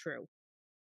think that's true.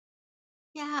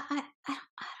 Yeah, I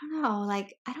don't know.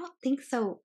 Like, I don't think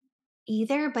so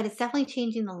either, but it's definitely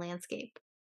changing the landscape.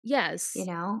 Yes. It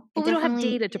But we don't have definitely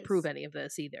data to prove is. any of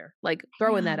this either. Like I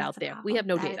throwing know that that's out the there. We have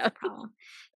problem. no That is the data. problem.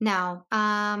 Now,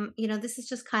 this is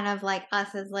just kind of like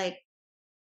us as like,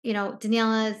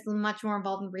 Daniela is much more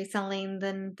involved in reselling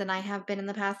than I have been in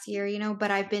the past year,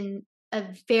 but I've been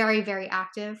a very, very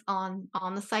active on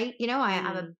the site.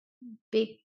 I'm a Mm, big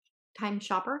time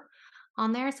shopper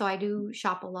on there, so I do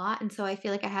shop a lot, and so I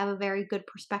feel like I have a very good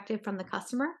perspective from the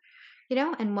customer,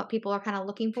 and what people are kind of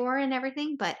looking for and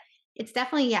everything. But it's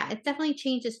definitely, yeah, it's definitely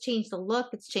changed. It's changed the look,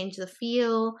 it's changed the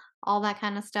feel, all that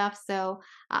kind of stuff. So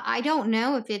I don't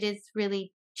know if it is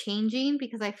really changing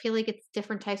because I feel like it's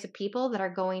different types of people that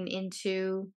are going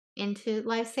into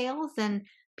live sales and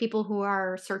people who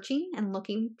are searching and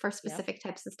looking for yep. specific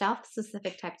types of stuff,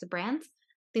 specific types of brands.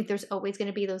 I think there's always going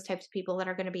to be those types of people that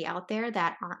are going to be out there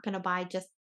that aren't going to buy just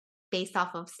based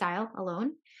off of style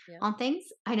alone Yep. on things.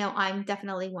 I know I'm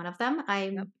definitely one of them.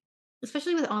 Yep.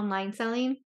 Especially with online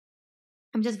selling,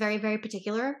 I'm just very, very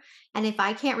particular. And if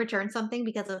I can't return something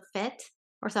because of fit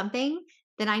or something,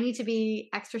 then I need to be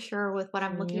extra sure with what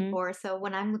I'm looking Mhm. for. So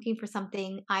when I'm looking for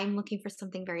something, I'm looking for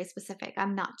something very specific.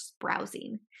 I'm not just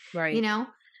browsing, you Right. know?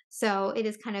 So it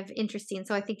is kind of interesting.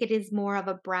 So I think it is more of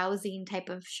a browsing type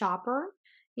of shopper,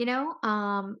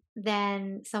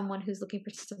 than someone who's looking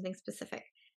for something specific.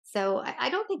 So I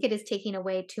don't think it is taking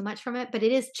away too much from it, but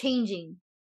it is changing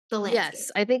the landscape.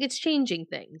 Yes, I think it's changing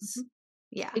things. Mhm.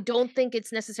 Yeah. I don't think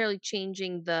it's necessarily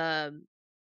changing the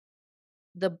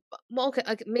well, okay,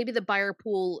 maybe the buyer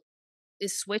pool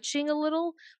is switching a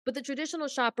little, but the traditional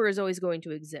shopper is always going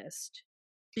to exist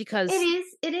because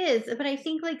It is, but I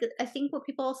think what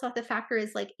people also have to factor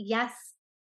is like, yes,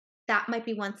 that might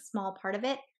be one small part of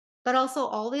it, but also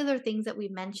all the other things that we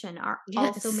mentioned are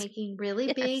also yes, making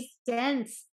really big yes.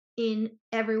 dents in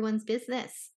everyone's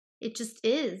business. It just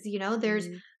is, there's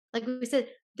Mhm. like we said,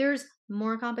 there's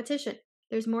more competition.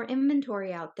 There's more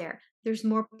inventory out there. There's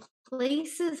more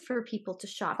places for people to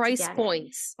shop to Price get it.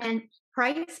 points. And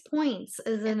price points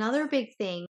is Yes. another big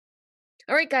thing.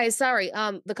 All right, guys, sorry.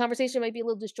 The conversation might be a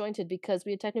little disjointed because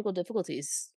we had technical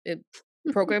difficulties. The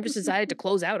program just decided to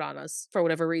close out on us for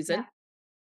whatever reason. Yeah.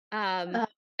 Um, Uh,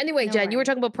 anyway, no Jen, you were worries.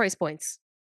 talking about price points.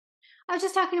 I was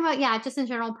just talking about, yeah, just in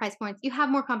general price points. You have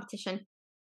more competition.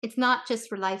 It's not just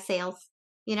for live sales.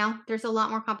 There's a lot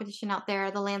more competition out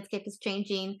there. The landscape is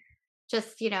changing.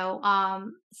 Just,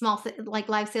 like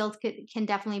live sales can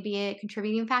definitely be a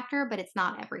contributing factor, but it's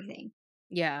not everything.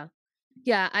 Yeah.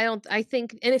 Yeah, I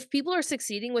think and if people are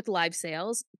succeeding with live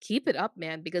sales, keep it up,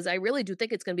 man, because I really do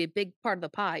think it's gonna be a big part of the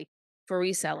pie for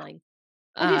reselling.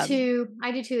 I do Um, too.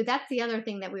 I do too. That's the other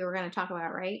thing that we were going to talk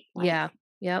about, right? Like yeah,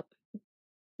 yep.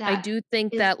 I that do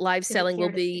think is that live selling will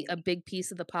here to be stay. a big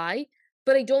piece of the pie,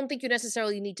 but I don't think you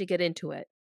necessarily need to get into it.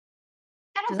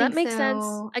 I don't Does that think make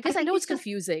sense? so. I guess I know it's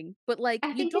confusing, but, like,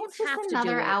 I you think don't it's just have to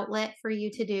another do it. outlet for you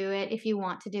to do it if you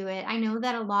want to do it. I know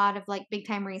that a lot of like big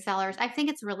time resellers, I think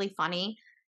it's really funny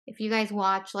if you guys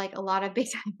watch like a lot of big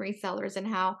time resellers and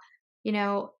how,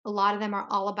 a lot of them are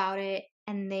all about it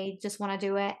and they just want to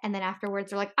do it. And then afterwards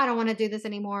they're like, I don't want to do this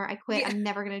anymore. I quit. Yeah. I'm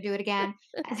never going to do it again.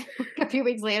 And then, like, a few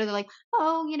weeks later, they're like,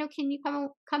 oh, can you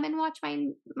come and watch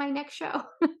my next show?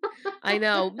 I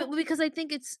know, but because I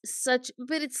think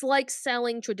but it's like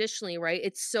selling traditionally, right?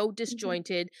 It's so Mhm,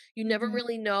 disjointed. You never mhm.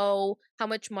 really know how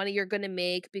much money you're gonna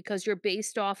make because you're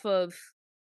based off of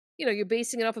you're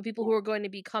basing it off of people who are going to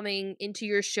be coming into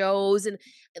your shows, and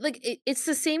like it's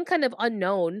the same kind of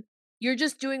unknown. You're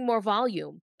just doing more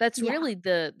volume. That's Yeah. really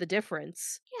the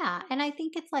difference. Yeah, and I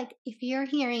think it's like if you're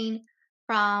hearing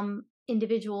from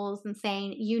individuals and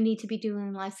saying you need to be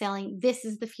doing live selling, this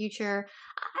is the future.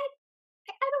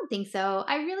 I don't think so.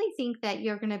 I really think that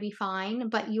you're going to be fine,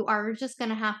 but you are just going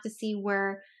to have to see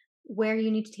where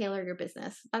you need to tailor your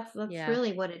business. That's Yeah.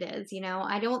 really what it is, you know.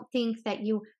 I don't think that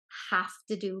you have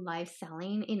to do live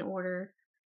selling in order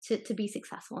to be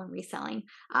successful in reselling.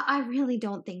 I really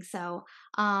don't think so.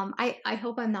 I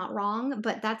hope I'm not wrong,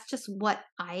 but that's just what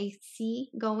I see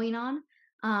going on.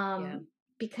 Yeah.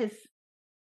 Because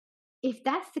if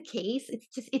that's the case,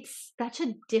 it's such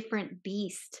a different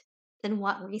beast than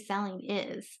what reselling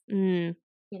is, Mm,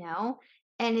 you know?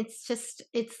 And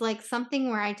it's like something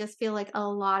where I just feel like a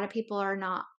lot of people are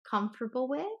not comfortable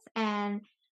with, and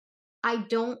I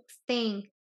don't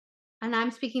think, and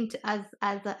I'm speaking to as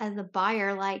a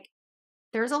buyer, like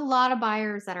there's a lot of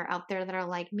buyers that are out there that are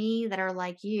like me, that are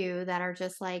like you, that are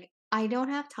just like, I don't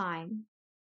have time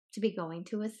to be going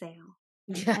to a sale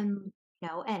yeah. and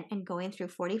and going through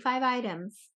 45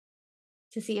 items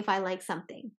to see if I like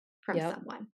something from Yep.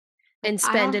 someone. Like And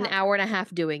spend an hour and a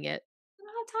half doing it. I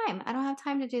don't have time. I don't have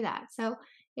time to do that. So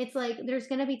it's like there's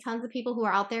going to be tons of people who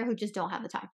are out there who just don't have the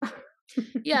time.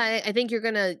 Yeah, I think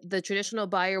the traditional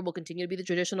buyer will continue to be the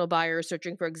traditional buyer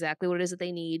searching for exactly what it is that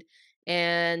they need.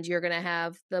 And you're gonna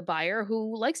have the buyer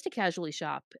who likes to casually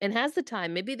shop and has the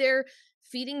time. Maybe they're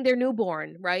feeding their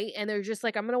newborn, right? And they're just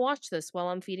like, I'm gonna watch this while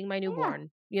I'm feeding my Yeah. newborn,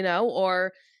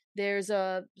 or there's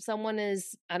someone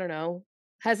is, I don't know,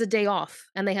 has a day off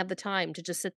and they have the time to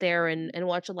just sit there and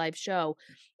watch a live show.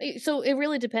 So it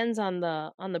really depends on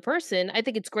the person. I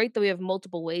think it's great that we have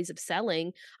multiple ways of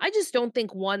selling. I just don't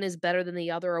think one is better than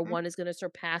the other or one is gonna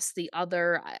surpass the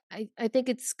other. I think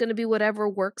it's gonna be whatever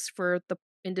works for the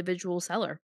individual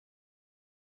seller.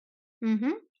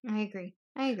 Mm-hmm. I agree.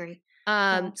 I agree.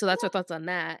 So So that's our thoughts on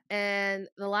that. And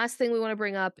the last thing we wanna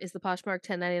bring up is the Poshmark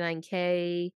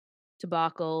 1099K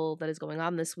debacle that is going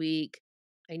on this week.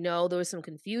 I know there was some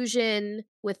confusion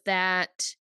with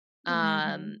that,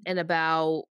 hmm and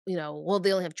about, well,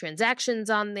 they only have transactions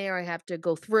on there. I have to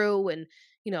go through and,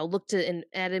 look to and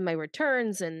add in my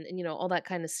returns and all that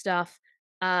kind of stuff.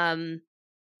 Um,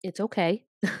 it's okay.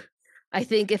 I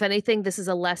think if anything, this is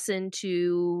a lesson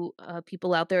to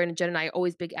people out there. And Jen and I are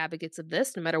always big advocates of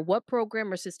this. No matter what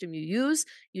program or system you use,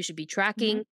 you should be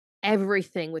hmm tracking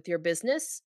everything with your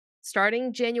business.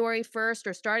 Starting January 1st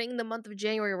or starting the month of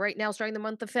January right now, starting the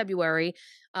month of February,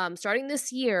 starting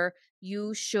this year,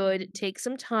 you should take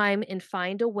some time and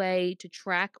find a way to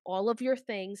track all of your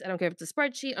things. I don't care if it's a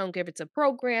spreadsheet, I don't care if it's a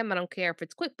program, I don't care if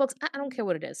it's QuickBooks, I don't care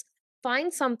what it is.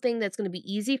 Find something that's going to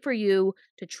be easy for you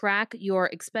to track your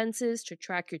expenses, to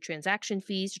track your transaction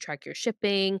fees, to track your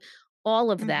shipping, all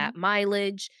of hmm that,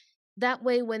 mileage. That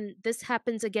way, when this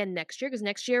happens again next year, because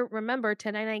next year, remember,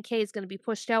 1099K is going to be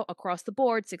pushed out across the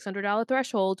board, $600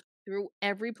 threshold through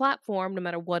every platform, no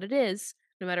matter what it is,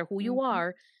 no matter who you hmm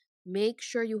are. Make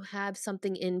sure you have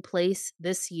something in place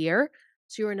this year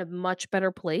so you're in a much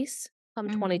better place come hmm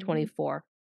 2024.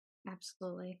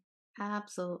 Absolutely.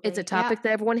 It's a Absolutely. Yeah. topic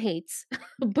that everyone hates,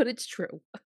 but it's true.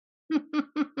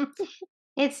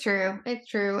 It's true. It's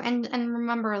true. And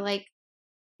remember, like,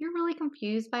 you're really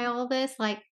confused by all of this,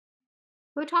 like,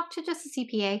 go talk to just a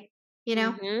CPA, you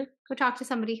know? Mhm. Go talk to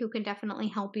somebody who can definitely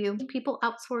help you. People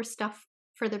outsource stuff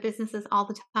for their businesses all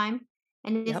the time.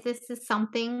 And if Yep. this is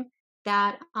something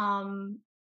that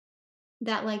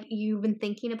like you've been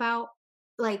thinking about,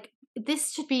 like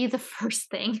this should be the first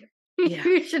thing Yeah,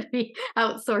 you should be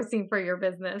outsourcing for your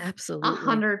business. A absolutely.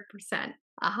 100%.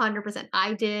 100%.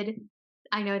 I did.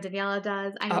 I know Daniela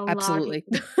does. I Oh, know a lot of absolutely.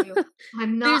 people do.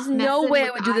 I'm There's not no messing way I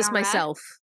with the would do this IRS.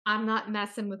 myself. I'm not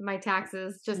messing with my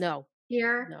taxes. Just No,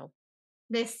 here, no.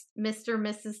 this Mr.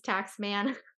 Mrs. Tax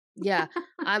Man. Yeah,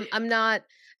 I'm not,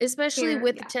 especially Here,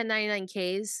 with the yeah.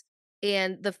 1099Ks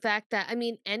and the fact that, I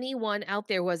mean, anyone out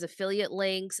there who has affiliate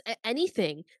links,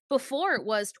 anything. Before it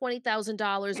was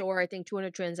 $20,000 or I think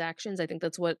 200 transactions. I think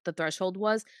that's what the threshold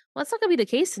was. Well, that's not gonna be the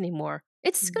case anymore.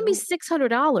 It's gonna be No,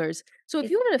 $600. So if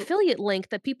it's you have an affiliate link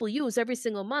that people use every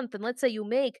single month, and let's say you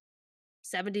make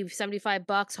 70, 75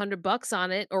 bucks, $100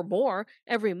 on it or more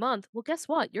every month, well, guess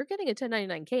what? You're getting a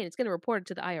 1099K and it's gonna report it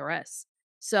to the IRS.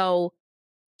 So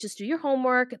just do your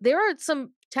homework. There are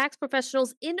some tax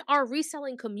professionals in our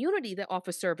reselling community that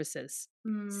offer services.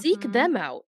 Seek mhm. them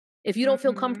out. If you don't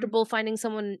feel Mhm. comfortable finding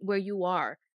someone where you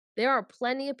are, there are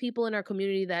plenty of people in our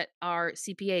community that are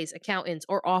CPAs, accountants,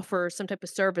 or offer some type of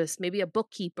service, maybe a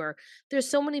bookkeeper. There's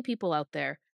so many people out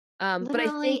there. But I think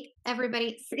Literally,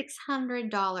 everybody,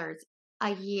 $600 a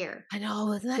year. I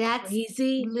know, isn't that That's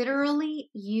crazy? literally,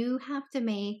 you have to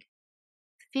make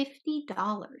 $50.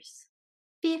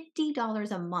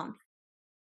 $50 a month,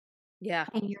 Yeah,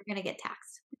 and you're gonna get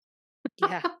taxed.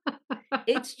 yeah.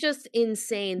 It's just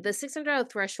insane. The $600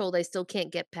 threshold I still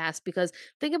can't get past because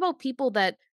think about people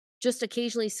that just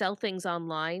occasionally sell things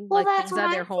online, Well, like that's things what out of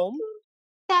I'm their home. thinking.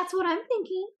 That's what I'm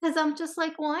thinking, because 'cause I'm just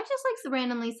like, well, I just like to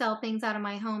randomly sell things out of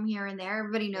my home here and there.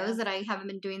 Everybody knows Yeah. that I haven't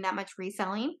been doing that much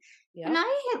reselling, and Yep.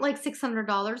 I hit like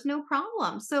 $600, no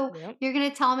problem. So Yep. you're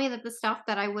gonna tell me that the stuff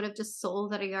that I would have just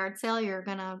sold at a yard sale, you're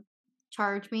gonna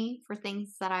charge me for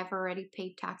things that I've already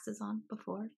paid taxes on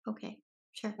before? Okay,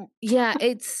 sure. Yeah,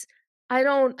 it's I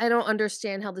don't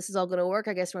understand how this is all gonna work.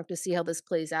 I guess we'll have to see how this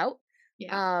plays out.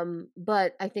 Yeah.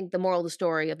 But I think the moral of the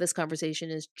story of this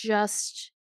conversation is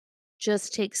just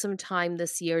take some time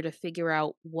this year to figure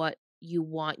out what you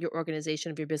want your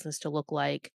organization of your business to look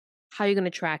like, how you're going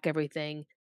to track everything.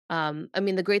 I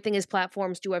mean, the great thing is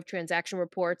platforms do have transaction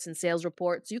reports and sales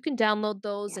reports. You can download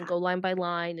those and Yeah. go line by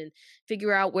line and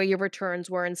figure out where your returns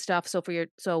were and stuff. So for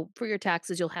your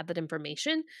taxes, you'll have that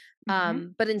information.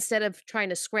 Mhm. But instead of trying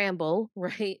to scramble,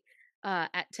 right,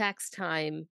 at tax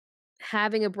time,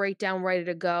 having a breakdown ready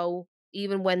to go,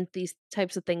 even when these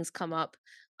types of things come up,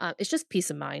 it's just peace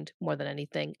of mind more than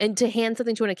anything. And to hand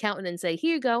something to an accountant and say,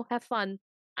 "Here you go, have fun.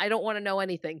 I don't want to know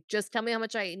anything. Just tell me how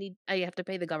much I have to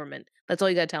pay the government. That's all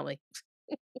you got to tell me."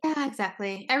 Yeah,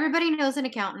 exactly. Everybody knows an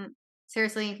accountant.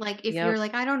 Seriously, like, if you're Yep.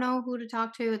 like, "I don't know who to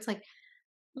talk to," it's like,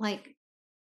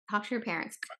 talk to your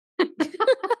parents.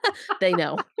 They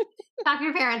know. Talk to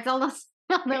your parents.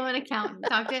 They'll know an accountant.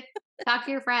 Talk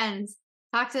to your friends.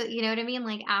 Talk to, you know what I mean?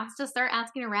 Like, ask, just start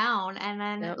asking around, and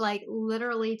then, Yep. like,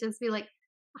 literally just be like,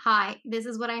 "Hi, this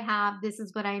is what I have. This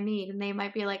is what I need." And they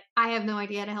might be like, "I have no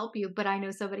idea how to help you, but I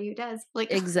know somebody who does."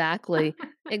 Like, Exactly.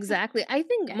 Exactly. I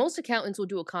think yeah. most accountants will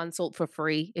do a consult for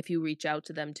free if you reach out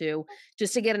to them too,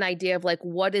 just to get an idea of like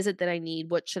what is it that I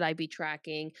need, what should I be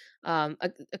tracking.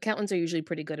 Accountants are usually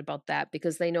pretty good about that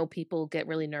because they know people get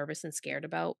really nervous and scared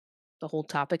about the whole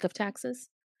topic of taxes.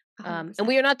 And 100%.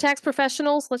 we are not tax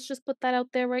professionals. Let's just put that out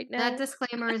there right That now.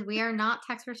 disclaimer is, we are not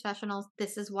tax professionals.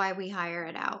 This is why we hire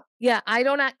it out. Yeah, I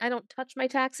don't touch my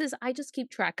taxes. I just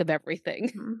keep track of everything.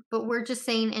 Mhm. But we're just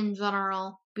saying in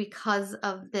general, because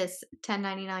of this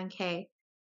 1099-K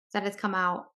that has come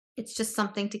out, it's just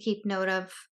something to keep note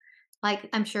of. Like,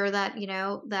 I'm sure that,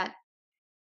 that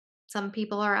some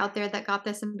people are out there that got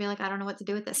this and be like, I don't know what to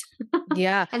do with this.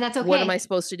 Yeah. And that's What am I okay.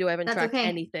 supposed to do? I haven't That's tracked okay.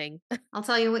 anything. I'll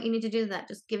tell you what you need to do with that.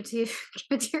 Just give it to give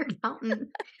it to your accountant.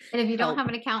 And if you don't Help. have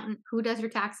an accountant who does your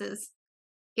taxes,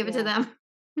 give it to Yeah.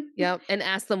 them. Yeah. And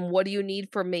ask them, what do you need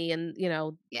from me? And,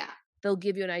 Yeah. they'll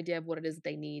give you an idea of what it is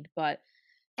they need. But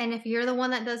And if you're the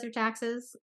one that does your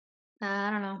taxes,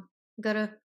 I don't know. Go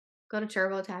to go to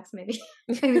TurboTax maybe.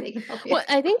 Maybe they can help you. well,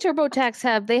 I think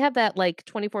TurboTax they have that like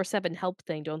 24/7 help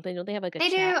thing, don't they? Don't they have like a They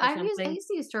do. chat or I something? used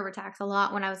to use TurboTax a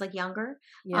lot when I was, like, younger.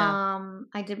 Yeah.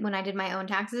 I did when I did my own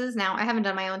taxes. Now, I haven't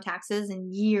done my own taxes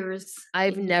in years,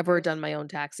 I've in never years. done my own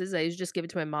taxes. I used to just give it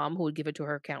to my mom who would give it to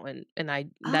her accountant. And Oh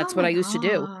that's what my I used to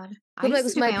do. god. I But used to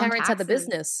because do my my own parents had the taxes.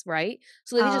 business, right?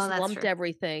 So they Oh, just that's lumped true.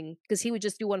 everything because he would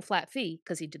just do one flat fee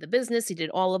because he did the business, he did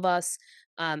all of us.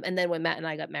 And then when Matt and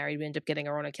I got married, we ended up getting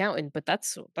our own accountant. But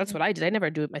that's what I did. I never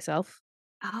do it myself.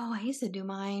 Oh, I used to do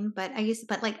mine, but,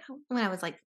 like, when I was,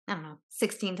 like, I don't know,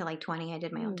 16 to, like, 20, I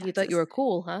did my own You thought you taxes. were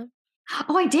cool, huh?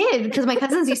 Oh, I did, because my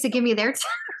cousins used to give me their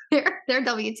their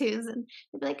W-2s, and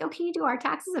they'd be like, "Oh, can you do our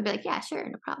taxes?" I'd be like, "Yeah, sure,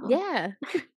 no problem." Yeah.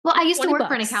 Well, I used to 20 work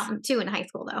for an bucks. accountant too in high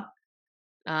school, though.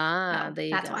 Ah, So, there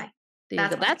you that's go. why. There you go.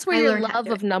 That's why. That's where I your learned how to love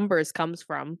do it. of numbers comes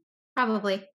from.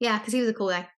 Probably. Yeah, because he was a cool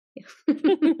guy.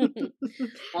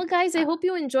 Well, guys, I Uh, hope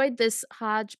you enjoyed this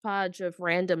hodgepodge of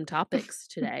random topics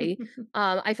today.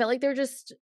 I felt like there were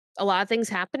just a lot of things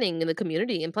happening in the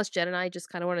community, and plus, Jen and I just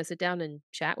kind of want to sit down and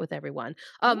chat with everyone.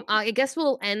 Yeah. I guess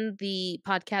we'll end the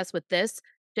podcast with this.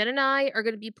 Jen and I are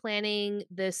going to be planning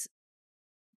this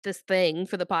thing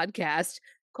for the podcast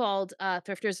called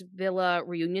Thrifters Villa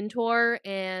Reunion Tour,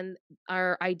 and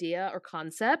our idea or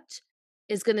concept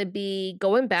is going to be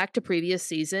going back to previous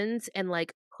seasons and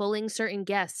like pulling certain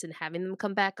guests and having them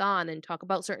come back on and talk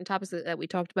about certain topics that we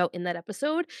talked about in that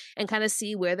episode and kind of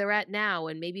see where they're at now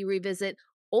and maybe revisit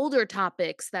older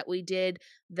topics that we did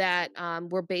that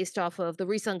were based off of the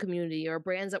reselling community or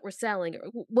brands that we're selling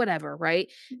or whatever,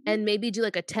 right? Mhm. And maybe do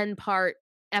like a 10-part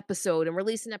episode and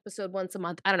release an episode once a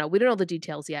month. I don't know. We don't know the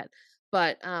details yet,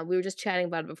 but we were just chatting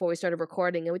about it before we started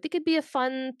recording, and we think it'd be a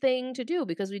fun thing to do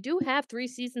because we do have 3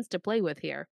 seasons to play with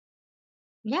here.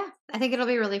 Yeah, I think it'll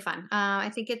be really fun.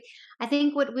 I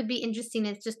think what would be interesting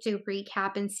is just to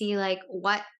recap and see like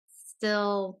what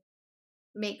still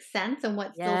makes sense and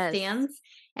what still Yes. stands,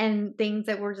 and things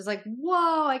that we're just like,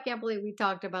 whoa, I can't believe we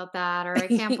talked about that, or I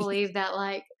can't believe that,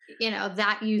 like,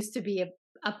 that used to be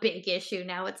a big issue.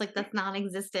 Now it's like that's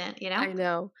non-existent, you know? I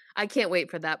know. I can't wait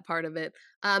for that part of it.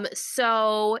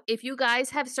 So if you guys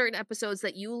have certain episodes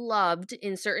that you loved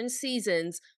in certain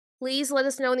seasons, please let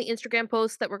us know in the Instagram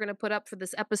post that we're going to put up for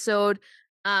this episode.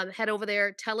 Head over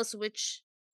there, tell us which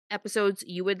episodes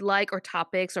you would like, or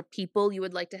topics, or people you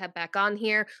would like to have back on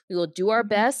here. We will do our Mhm.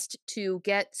 best to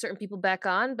get certain people back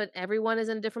on, but everyone is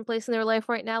in a different place in their life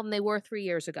right now than they were 3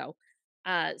 years ago.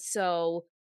 So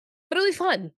but it'll be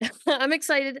fun. I'm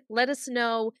excited. Let us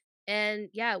know. And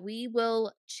yeah, we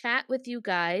will chat with you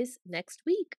guys next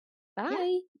week. Yeah.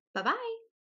 Bye. Bye-bye.